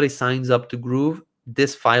when somebody signs up to Groove,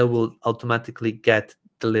 this file will automatically get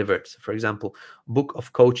delivered. So for example, book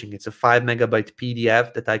of coaching, it's a 5 megabyte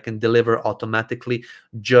PDF that I can deliver automatically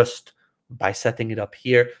just by setting it up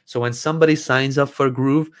here. So when somebody signs up for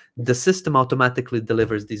Groove, the system automatically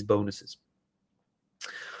delivers these bonuses.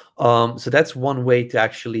 So that's one way to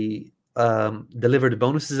actually deliver the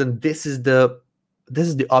bonuses, and this is the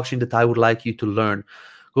option that I would like you to learn.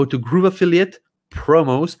 Go to Groove Affiliate,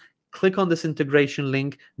 Promos, click on this integration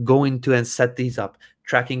link, go into and set these up.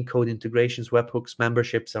 Tracking code, integrations, webhooks,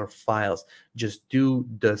 memberships, or files. Just do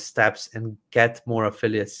the steps and get more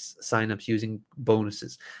affiliates signups using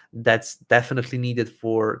bonuses. That's definitely needed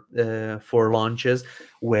for launches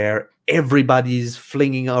where everybody's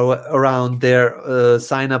flinging around their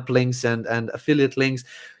sign up links and affiliate links.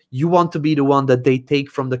 You want to be the one that they take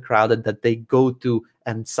from the crowd and that they go to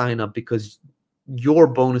and sign up because your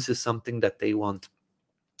bonus is something that they want.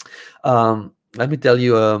 Let me tell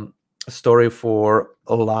you a story for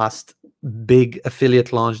a last big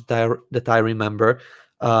affiliate launch that I remember.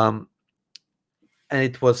 And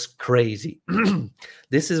it was crazy.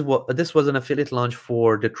 This was an affiliate launch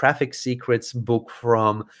for the Traffic Secrets book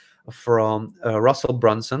from Russell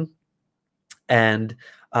Brunson, and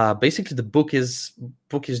basically the book is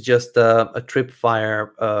just a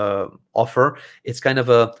tripwire offer. It's kind of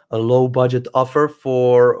a low budget offer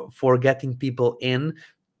for getting people in,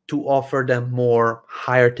 to offer them more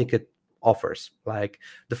higher ticket offers. Like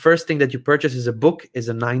the first thing that you purchase is a book, is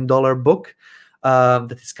a $9 book.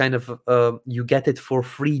 That is kind of you get it for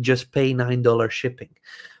free, just pay $9 shipping.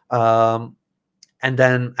 And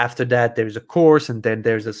then after that, there's a course, and then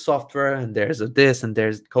there's a software, and there's a this, and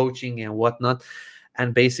there's coaching and whatnot.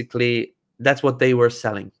 And basically, that's what they were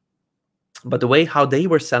selling. But the way how they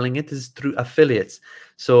were selling it is through affiliates.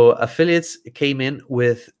 So affiliates came in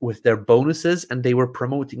with their bonuses, and they were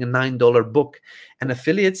promoting a $9 book. And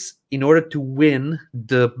affiliates, in order to win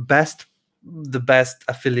the best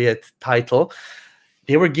affiliate title,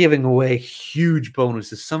 they were giving away huge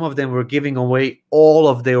bonuses. Some of them were giving away all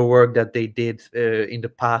of their work that they did in the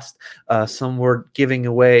past. Some were giving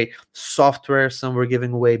away software. Some were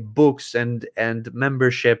giving away books and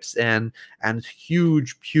memberships and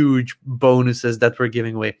huge bonuses that were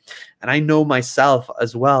giving away. And I know myself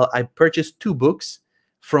as well. I purchased 2 books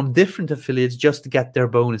from different affiliates just to get their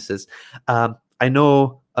bonuses. I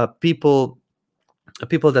know people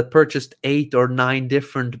that purchased 8 or 9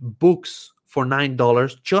 different books for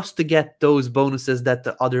 $9 just to get those bonuses that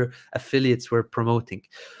the other affiliates were promoting.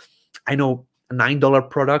 I know a $9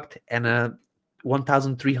 product and a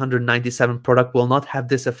 1,397 product will not have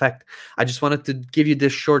this effect. I just wanted to give you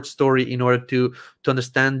this short story in order to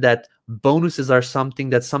understand that bonuses are something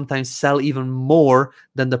that sometimes sell even more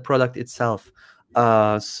than the product itself.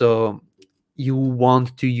 So you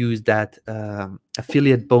want to use that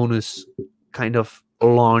affiliate bonus kind of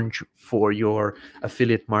launch for your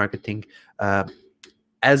affiliate marketing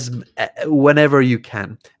whenever you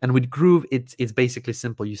can. And with Groove, it's basically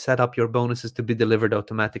simple. You set up your bonuses to be delivered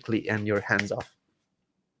automatically, and you're hands off.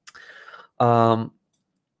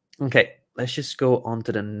 Okay, let's just go on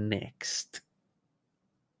to the next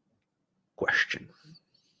question.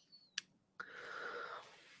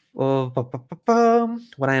 When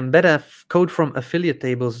I embed a code from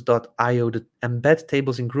affiliatetables.io, the embed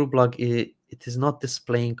tables in GrooveBlog, it is not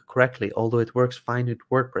displaying correctly, although it works fine with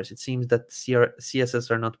WordPress. It seems that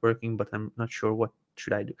CSS are not working, but I'm not sure what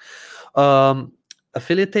should I do.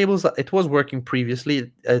 Affiliate tables, it was working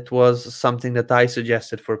previously. It was something that I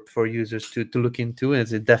suggested for users to look into.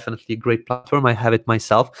 It's definitely a great platform. I have it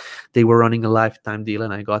myself. They were running a lifetime deal,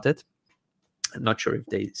 and I got it. I'm not sure if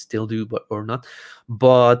they still do, or not,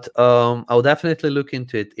 but I'll definitely look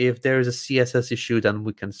into it. If there is a CSS issue, then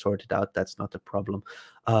we can sort it out. That's not a problem.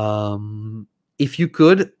 If you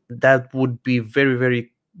could, that would be very,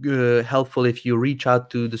 very helpful if you reach out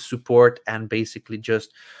to the support and basically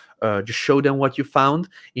just show them what you found,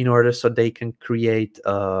 in order so they can create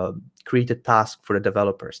a task for the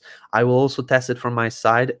developers. I will also test it from my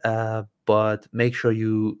side, but make sure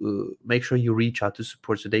you reach out to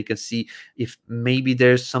support so they can see if maybe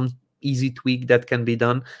there's some easy tweak that can be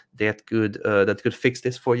done that could fix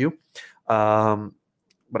this for you. But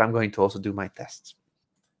I'm going to also do my tests.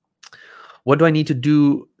 What do I need to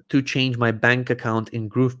do to change my bank account in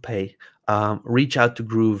GroovePay? Reach out to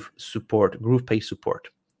GroovePay support.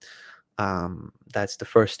 That's the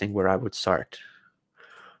first thing where I would start.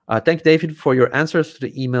 Thank you, David, for your answers to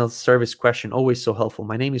the email service question. Always so helpful.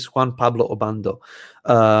 My name is Juan Pablo Obando.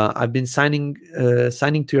 I've been signing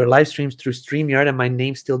to your live streams through StreamYard, and my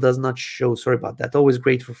name still does not show. Sorry about that. Always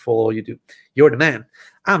grateful for all you do. You're the man.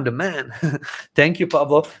 I'm the man. Thank you,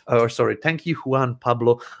 Pablo. Thank you, Juan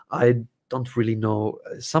Pablo. I don't really know.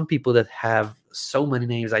 Some people that have so many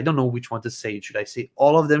names, I don't know which one to say. Should I say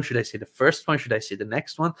all of them? Should I say the first one? Should I say the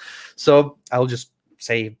next one? So I'll just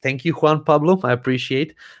say thank you, Juan Pablo. I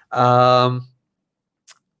appreciate. I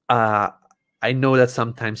know that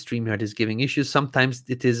sometimes StreamYard is giving issues. Sometimes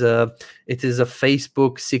it is a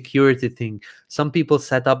Facebook security thing. Some people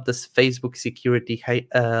set up this Facebook security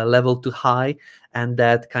level to high, and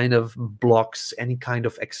that kind of blocks any kind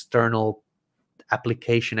of external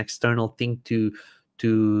application, external thing to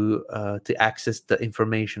access the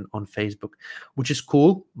information on Facebook, which is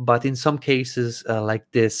cool. But in some cases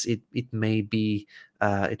like this, it may be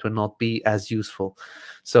it will not be as useful.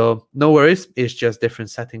 So no worries, it's just different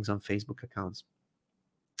settings on Facebook accounts.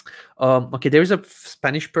 Okay, there's a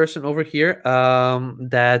Spanish person over here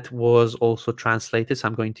that was also translated, so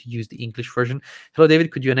I'm going to use the English version. Hello, David,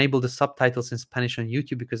 could you enable the subtitles in Spanish on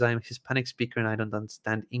YouTube, because I am a Hispanic speaker and I don't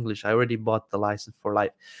understand English. I already bought the license for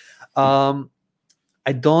life.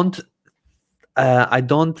 I don't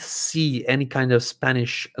see any kind of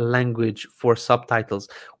Spanish language for subtitles.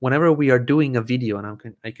 Whenever we are doing a video,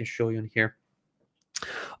 and I can show you in here,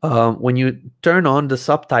 when you turn on the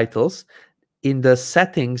subtitles, in the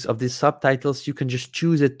settings of these subtitles, you can just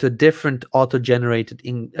choose it to different auto-generated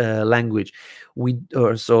language.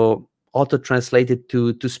 So auto-translated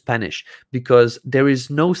to Spanish, because there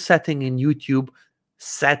is no setting in YouTube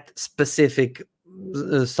set specific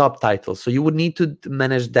subtitles. So you would need to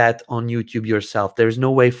manage that on YouTube yourself. There's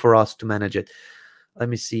no way for us to manage it. Let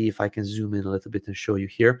me see if I can zoom in a little bit and show you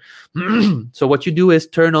here. So what you do is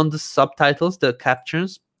turn on the subtitles, the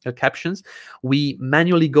captions. We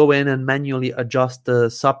manually go in and manually adjust the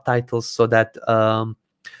subtitles so that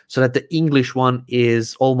the English one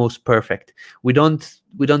is almost perfect. We don't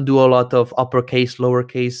do a lot of uppercase,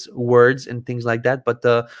 lowercase words and things like that, but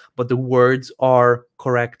the words are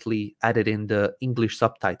correctly added in the English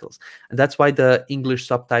subtitles, and that's why the English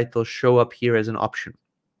subtitles show up here as an option.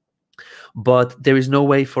 But there is no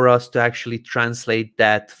way for us to actually translate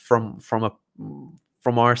that from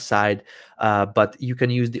our side. But you can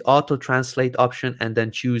use the auto translate option and then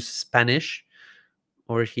choose Spanish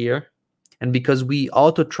over here. And because we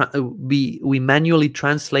manually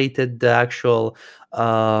translated the actual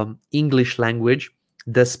English language,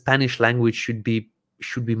 the Spanish language should be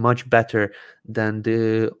much better than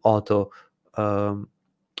the auto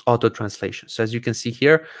translation. So as you can see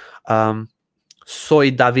here, soy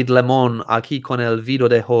David Lemon aquí con el video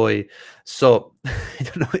de hoy. So I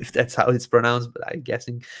don't know if that's how it's pronounced, but I'm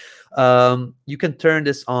guessing. You can turn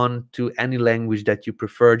this on to any language that you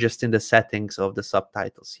prefer, just in the settings of the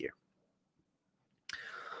subtitles here.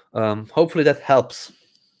 Hopefully that helps.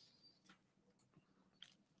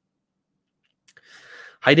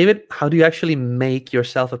 Hi, David. How do you actually make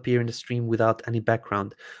yourself appear in the stream without any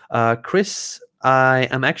background? Chris, I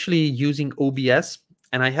am actually using OBS,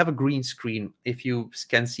 and I have a green screen. If you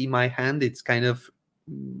can see my hand, it's kind of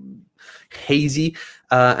hazy,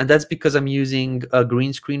 and that's because I'm using a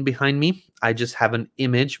green screen behind me. I just have an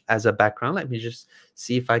image as a background. Let me just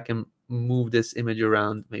see if I can move this image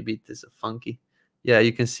around. Maybe it is funky. Yeah,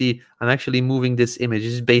 you can see I'm actually moving this image.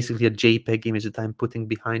 This is basically a JPEG image that I'm putting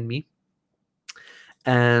behind me.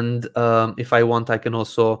 And if I want, I can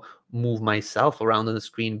also move myself around on the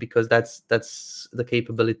screen, because that's the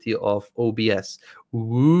capability of OBS.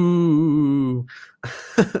 Woo!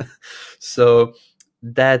 So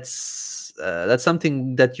that's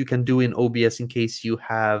something that you can do in OBS in case you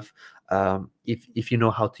have if you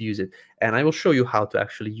know how to use it. And I will show you how to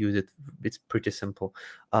actually use it. It's pretty simple.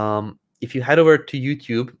 If you head over to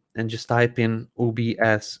YouTube and just type in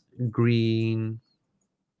OBS green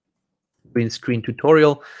screen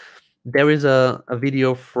tutorial, there is a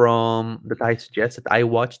video from that I suggest that I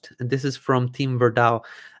watched, and this is from Tim Verdau,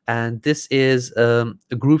 and this is a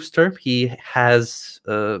Groovester. He has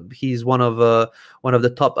he's one of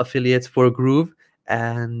the top affiliates for Groove,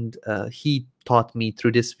 and he taught me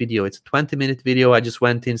through this video. It's a 20-minute video. I just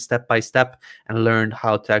went in step by step and learned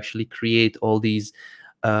how to actually create all these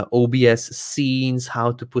OBS scenes,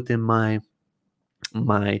 how to put in my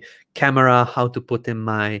camera, how to put in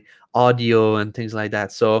my audio and things like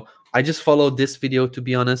that. So I just followed this video, to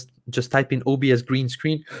be honest. Just type in OBS green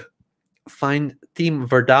screen, find Team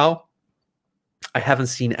Verdau. I haven't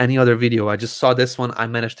seen any other video. I just saw this one. I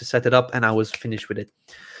managed to set it up and I was finished with it.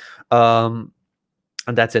 And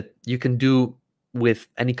that's it. You can do with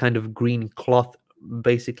any kind of green cloth,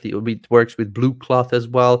 basically. It works with blue cloth as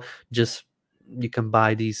well. Just you can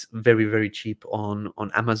buy these very, very cheap on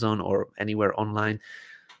Amazon or anywhere online.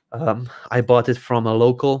 I bought it from a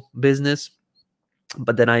local business,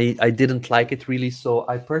 but then I didn't like it really, so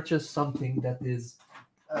I purchased something that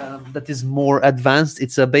is more advanced.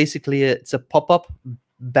 It's basically it's a pop-up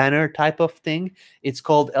banner type of thing. It's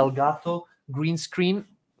called Elgato green screen.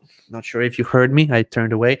 Not sure if you heard me. I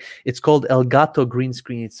turned away. It's called Elgato green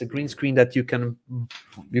screen. It's a green screen that you can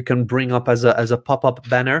bring up as a pop-up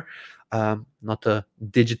banner. Not a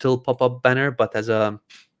digital pop-up banner, but as a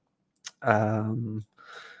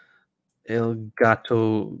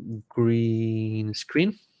Elgato green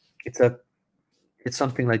screen. It's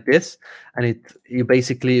something like this, and you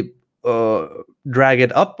basically drag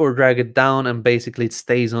it up or drag it down, and basically it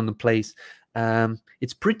stays on the place.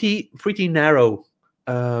 It's pretty narrow.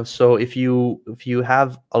 So if you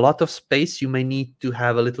have a lot of space, you may need to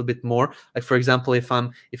have a little bit more. Like, for example, if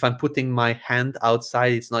I'm putting my hand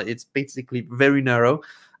outside, it's basically very narrow.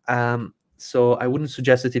 So I wouldn't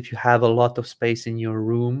suggest it if you have a lot of space in your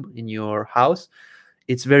room, in your house.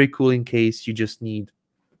 It's very cool in case you just need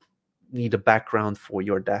a background for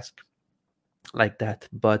your desk, like that.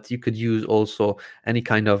 But you could use also any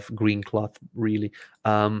kind of green cloth, really.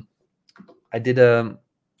 I did a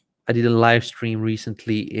live stream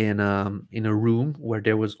recently in a room where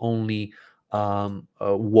there was only a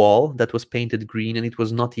wall that was painted green, and it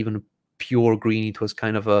was not even pure green. It was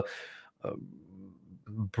kind of a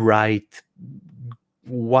bright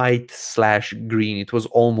white / green. It was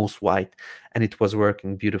almost white, and it was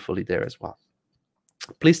working beautifully there as well.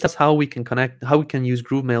 Please tell us how we can use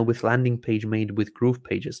GrooveMail with landing page made with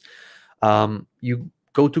GroovePages. You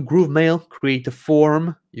go to Groove Mail, create a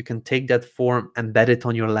form. You can take that form, embed it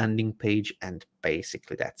on your landing page, and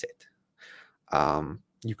basically that's it.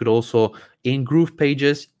 You could also, in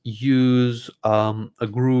GroovePages, use a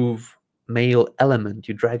Groove Mail element.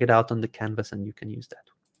 You drag it out on the canvas, and you can use that.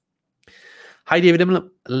 Hi, David.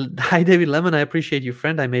 Hi, David Lemon. I appreciate you,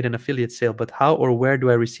 friend. I made an affiliate sale, but how or where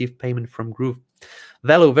do I receive payment from Groove?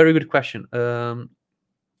 Velo, very good question.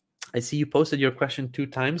 I see you posted your question 2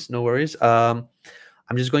 times. No worries. I'm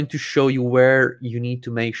just going to show you where you need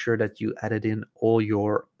to make sure that you added in all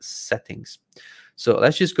your settings. So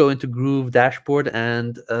let's just go into Groove dashboard,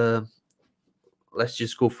 and let's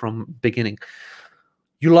just go from beginning.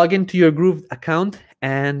 You log into your Groove account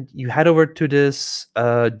and you head over to this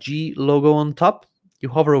G logo on top. You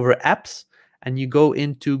hover over apps and you go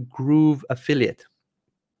into Groove Affiliate.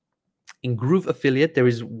 In Groove Affiliate, there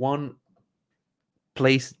is one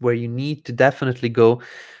place where you need to definitely go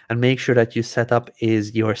and make sure that you set up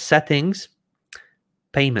is your settings,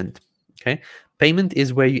 payment. Okay, payment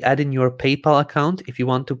is where you add in your PayPal account if you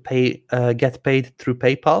want to pay, get paid through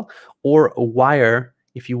PayPal, or a wire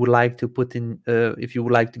if you would like to put in, if you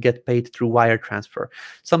would like to get paid through wire transfer.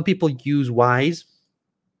 Some people use Wise.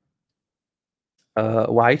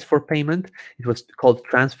 Wise for payment. It was called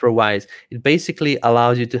TransferWise. It basically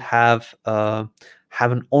allows you to have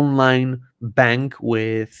an online bank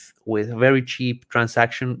with very cheap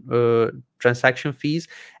transaction fees,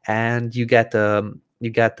 and you get a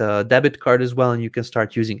debit card as well, and you can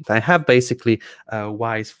start using it. I have basically a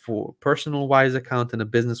Wise for personal Wise account and a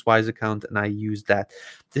business Wise account, and I use that.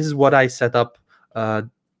 This is what I set up.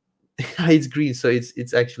 It's green, so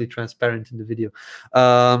it's actually transparent in the video.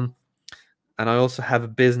 And I also have a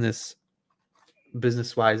business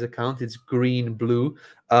Wise account. It's green blue.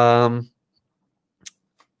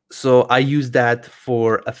 So I use that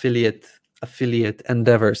for affiliate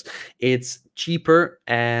endeavors. It's cheaper,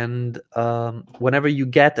 and whenever you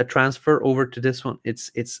get a transfer over to this one,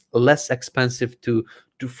 it's less expensive to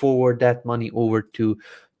forward that money over to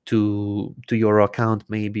your account,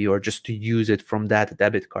 maybe, or just to use it from that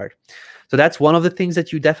debit card. So that's one of the things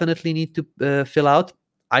that you definitely need to fill out.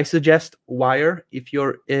 I suggest wire if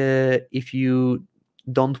you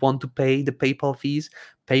don't want to pay the PayPal fees.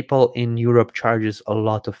 PayPal in Europe charges a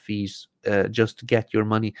lot of fees just to get your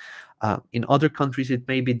money. In other countries, it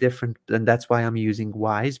may be different, and that's why I'm using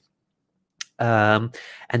Wise. And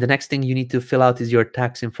the next thing you need to fill out is your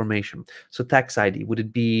tax information. So tax ID, would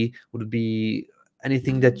it be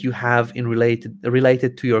anything that you have in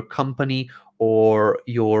related to your company or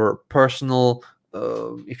your personal,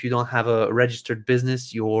 if you don't have a registered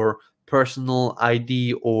business, your personal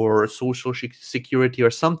ID or social security, or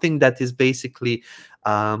something that is basically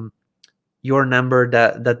your number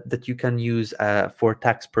that you can use for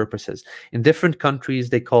tax purposes. In different countries,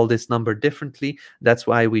 they call this number differently. That's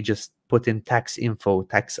why we just put in tax info,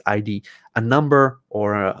 tax ID, a number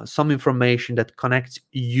or some information that connects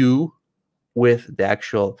you with the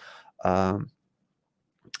actual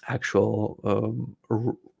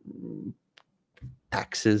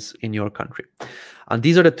taxes in your country. And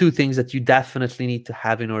these are the 2 things that you definitely need to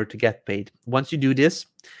have in order to get paid. Once you do this,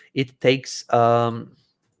 it takes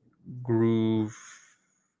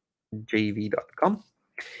groovejv.com.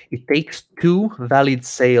 It takes 2 valid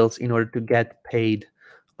sales in order to get paid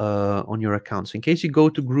on your account. So in case you go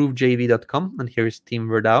to groovejv.com, and here is Tim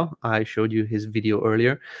Verdau, I showed you his video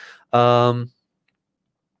earlier.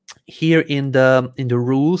 Here in the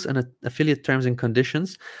rules and affiliate terms and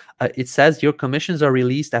conditions, it says your commissions are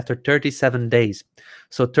released after 37 days.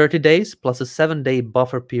 So 30 days plus a 7-day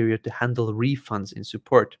buffer period to handle refunds in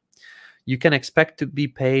support. You can expect to be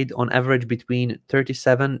paid on average between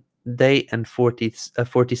 37 day and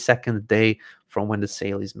 42nd day from when the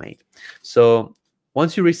sale is made. So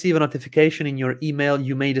once you receive a notification in your email,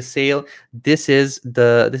 you made a sale. This is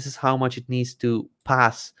how much it needs to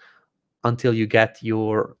pass until you get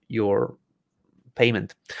your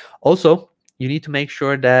payment. Also, you need to make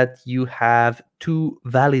sure that you have 2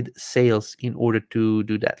 valid sales in order to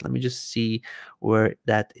do that. Let me just see where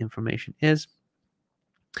that information is.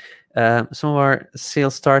 Some of our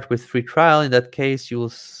sales start with free trial. In that case, you will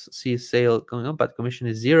see a sale going on, but commission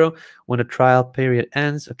is 0 when the trial period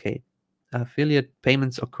ends. Okay. Affiliate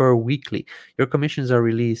payments occur weekly. Your commissions are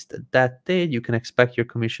released at that date. You can expect your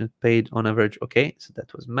commission paid on average. Okay, so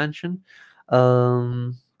that was mentioned.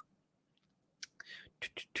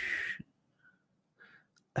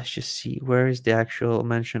 Let's just see, where is the actual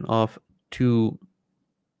mention of 2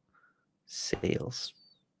 sales?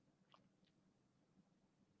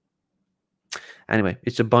 Anyway,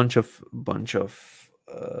 it's a bunch of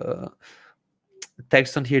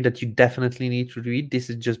text on here that you definitely need to read. This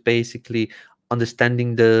is just basically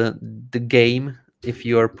understanding the game. If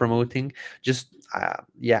you are promoting, just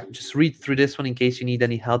yeah, just read through this one. In case you need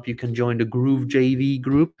any help, you can join the Groove JV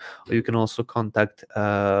group, or you can also contact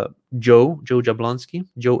Joe Jablonski,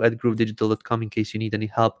 joe@groovedigital.com, in case you need any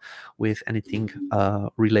help with anything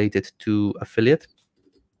related to affiliate.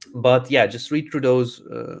 But yeah, just read through those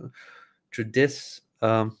through this.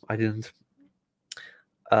 I didn't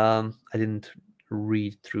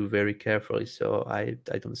read through very carefully, so I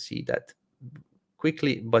don't see that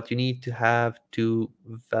quickly. But you need to have 2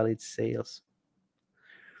 valid sales.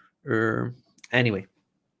 Anyway,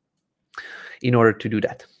 in order to do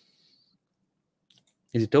that.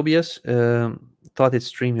 Is it Tobias? Thought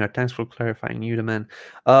it's StreamYard. Thanks for clarifying, you the man.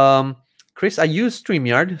 Chris, I use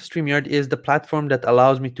StreamYard. StreamYard is the platform that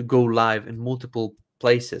allows me to go live in multiple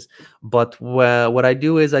places. But what I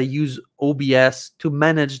do is I use OBS to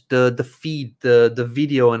manage the feed, the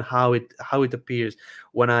video, and how it appears.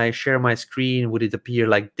 When I share my screen, would it appear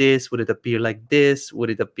like this? Would it appear like this? Would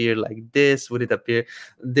it appear like this? Would it appear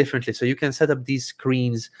differently? So you can set up these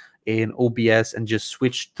screens in OBS and just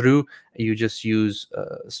switch through. You just use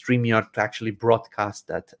StreamYard to actually broadcast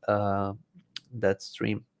that that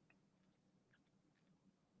stream.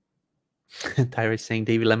 Tyra is saying,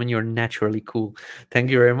 David Lemon, you're naturally cool. Thank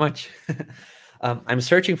you very much. I'm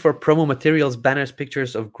searching for promo materials, banners,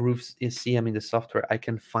 pictures of GrooveCM in the software. I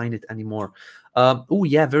can't find it anymore. Oh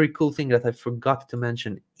yeah, very cool thing that I forgot to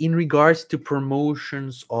mention. In regards to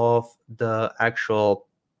promotions of the actual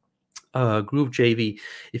Groove JV,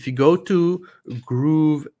 if you go to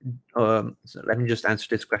Groove, so let me just answer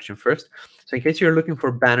this question first. So in case you're looking for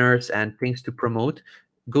banners and things to promote,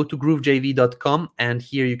 go to groovejv.com, and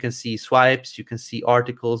here you can see swipes, you can see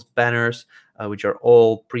articles, banners, which are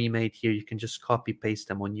all pre-made here. You can just copy paste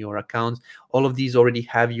them on your account. All of these already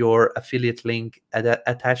have your affiliate link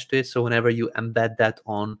attached to it, so whenever you embed that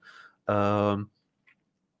on a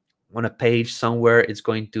page somewhere, it's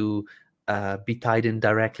going to be tied in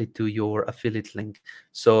directly to your affiliate link.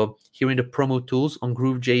 So here in the promo tools on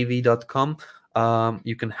groovejv.com,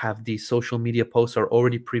 you can have the social media posts are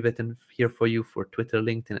already pre-written here for you for Twitter,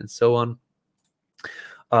 LinkedIn, and so on.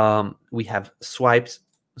 We have swipes.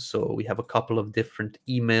 So we have a couple of different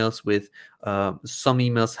emails with some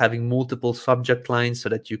emails having multiple subject lines, so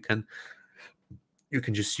that you can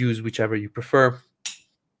just use whichever you prefer.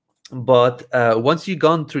 But once you've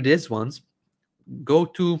gone through these ones, go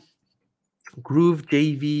to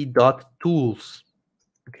groovejv.tools.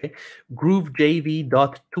 Okay,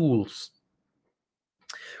 groovejv.tools.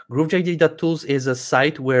 groovejv.tools is a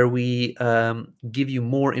site where we give you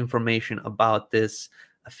more information about this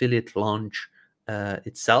affiliate launch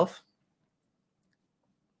itself.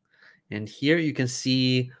 And here you can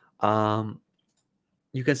see the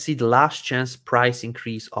last chance price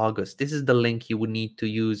increase August. This is the link you would need to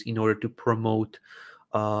use in order to promote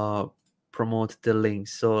the link.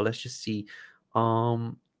 So let's just see.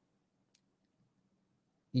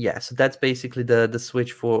 Yeah, so that's basically the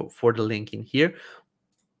switch for the link in here.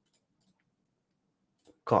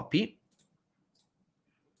 Copy,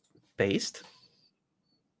 paste,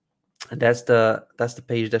 and that's the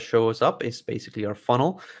page that shows up. It's basically our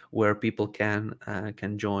funnel where people can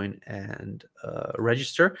join and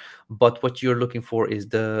register. But what you're looking for is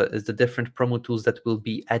the different promo tools that will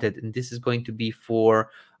be added, and this is going to be for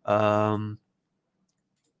oh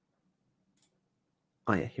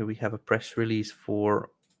yeah, here we have a press release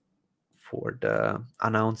for the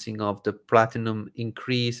announcing of the platinum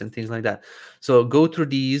increase and things like that. So go through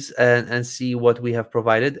these and see what we have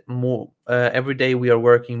provided. More every day we are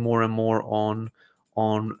working more and more on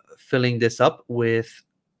filling this up with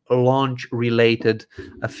launch related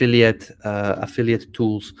affiliate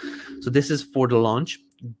tools. So this is for the launch,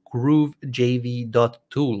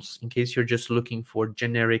 groovejv.tools. In case you're just looking for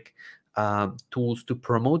generic tools to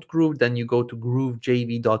promote Groove, then you go to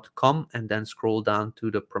groovejv.com and then scroll down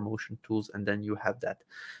to the promotion tools, and then you have that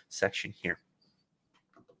section here.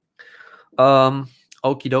 Okie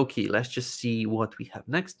dokie, let's just see what we have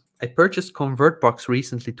next. I purchased ConvertBox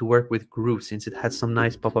recently to work with Groove since it has some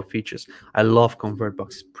nice pop-up features. I love ConvertBox.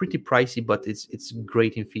 It's pretty pricey, but it's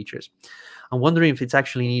great in features. I'm wondering if it's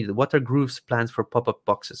actually needed. What are Groove's plans for pop-up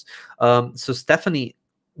boxes? So Stephanie,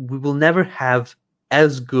 we will never have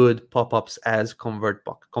as good pop-ups as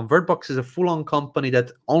ConvertBox. ConvertBox is a full-on company that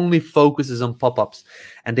only focuses on pop-ups,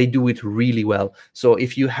 and they do it really well. So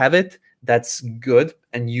if you have it, that's good,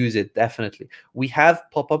 and use it definitely. We have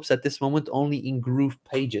pop-ups at this moment only in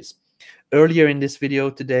GroovePages. Earlier in this video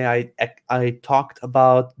today, I talked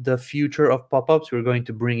about the future of pop-ups. We're going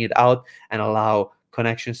to bring it out and allow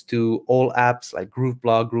connections to all apps like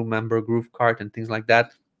GrooveBlog, GrooveMember, GrooveCart, and things like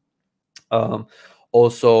that.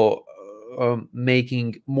 Also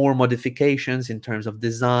making more modifications in terms of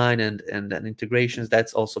design and integrations.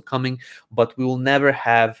 That's also coming, but we will never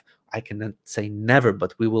have, I cannot say never,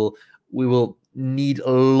 but we will need a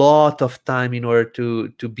lot of time in order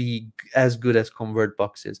to be as good as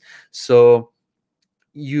ConvertBox is. So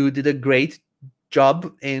you did a great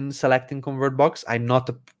job in selecting ConvertBox. I'm not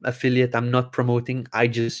an affiliate, I'm not promoting, I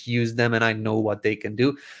just use them and I know what they can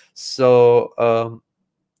do. So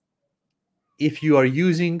if you are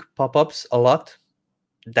using pop-ups a lot,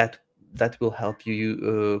 that will help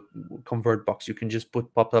you ConvertBox. You can just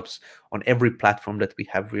put pop-ups on every platform that we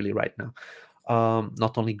have really right now,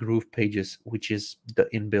 not only GroovePages, which is the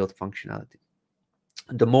inbuilt functionality.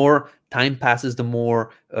 The more time passes, the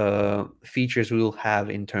more features we will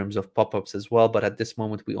have in terms of pop-ups as well, but at this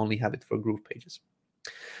moment we only have it for GroovePages.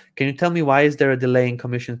 Can you tell me why is there a delay in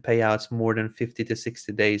commission payouts more than 50 to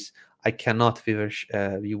 60 days? I cannot, Vivesh.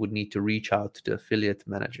 You would need to reach out to the affiliate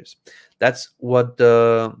managers. That's what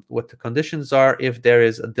the conditions are. If there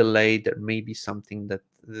is a delay, there may be something that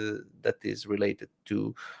that is related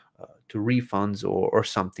to refunds or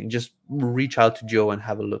something. Just reach out to Joe and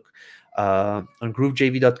have a look. On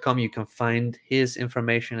groovejv.com, you can find his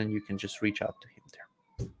information and you can just reach out to him there.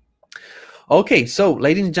 Okay, so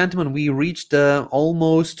ladies and gentlemen, we reached the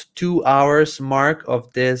almost 2 hours mark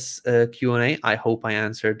of this Q&A. I hope I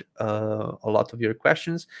answered a lot of your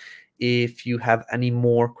questions. If you have any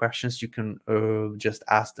more questions, you can just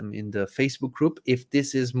ask them in the Facebook group. If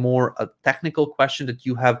this is more a technical question that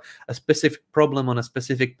you have a specific problem on a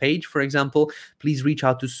specific page, for example, please reach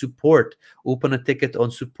out to support. Open a ticket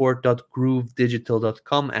on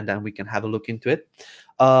support.groovedigital.com and then we can have a look into it.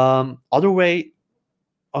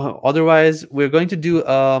 Otherwise, we're going to do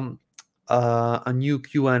a new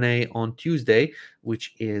Q&A on Tuesday,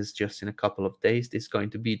 which is just in a couple of days. It's going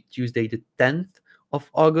to be Tuesday the 10th of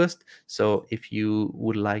August. So if you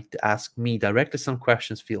would like to ask me directly some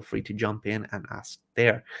questions, feel free to jump in and ask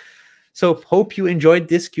there. So hope you enjoyed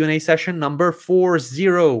this Q&A session number 40.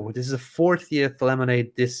 This is the 40th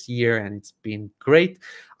LemonAid this year, and it's been great.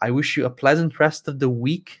 I wish you a pleasant rest of the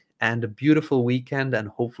week and a beautiful weekend, and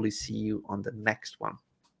hopefully see you on the next one.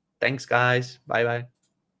 Thanks, guys. Bye-bye.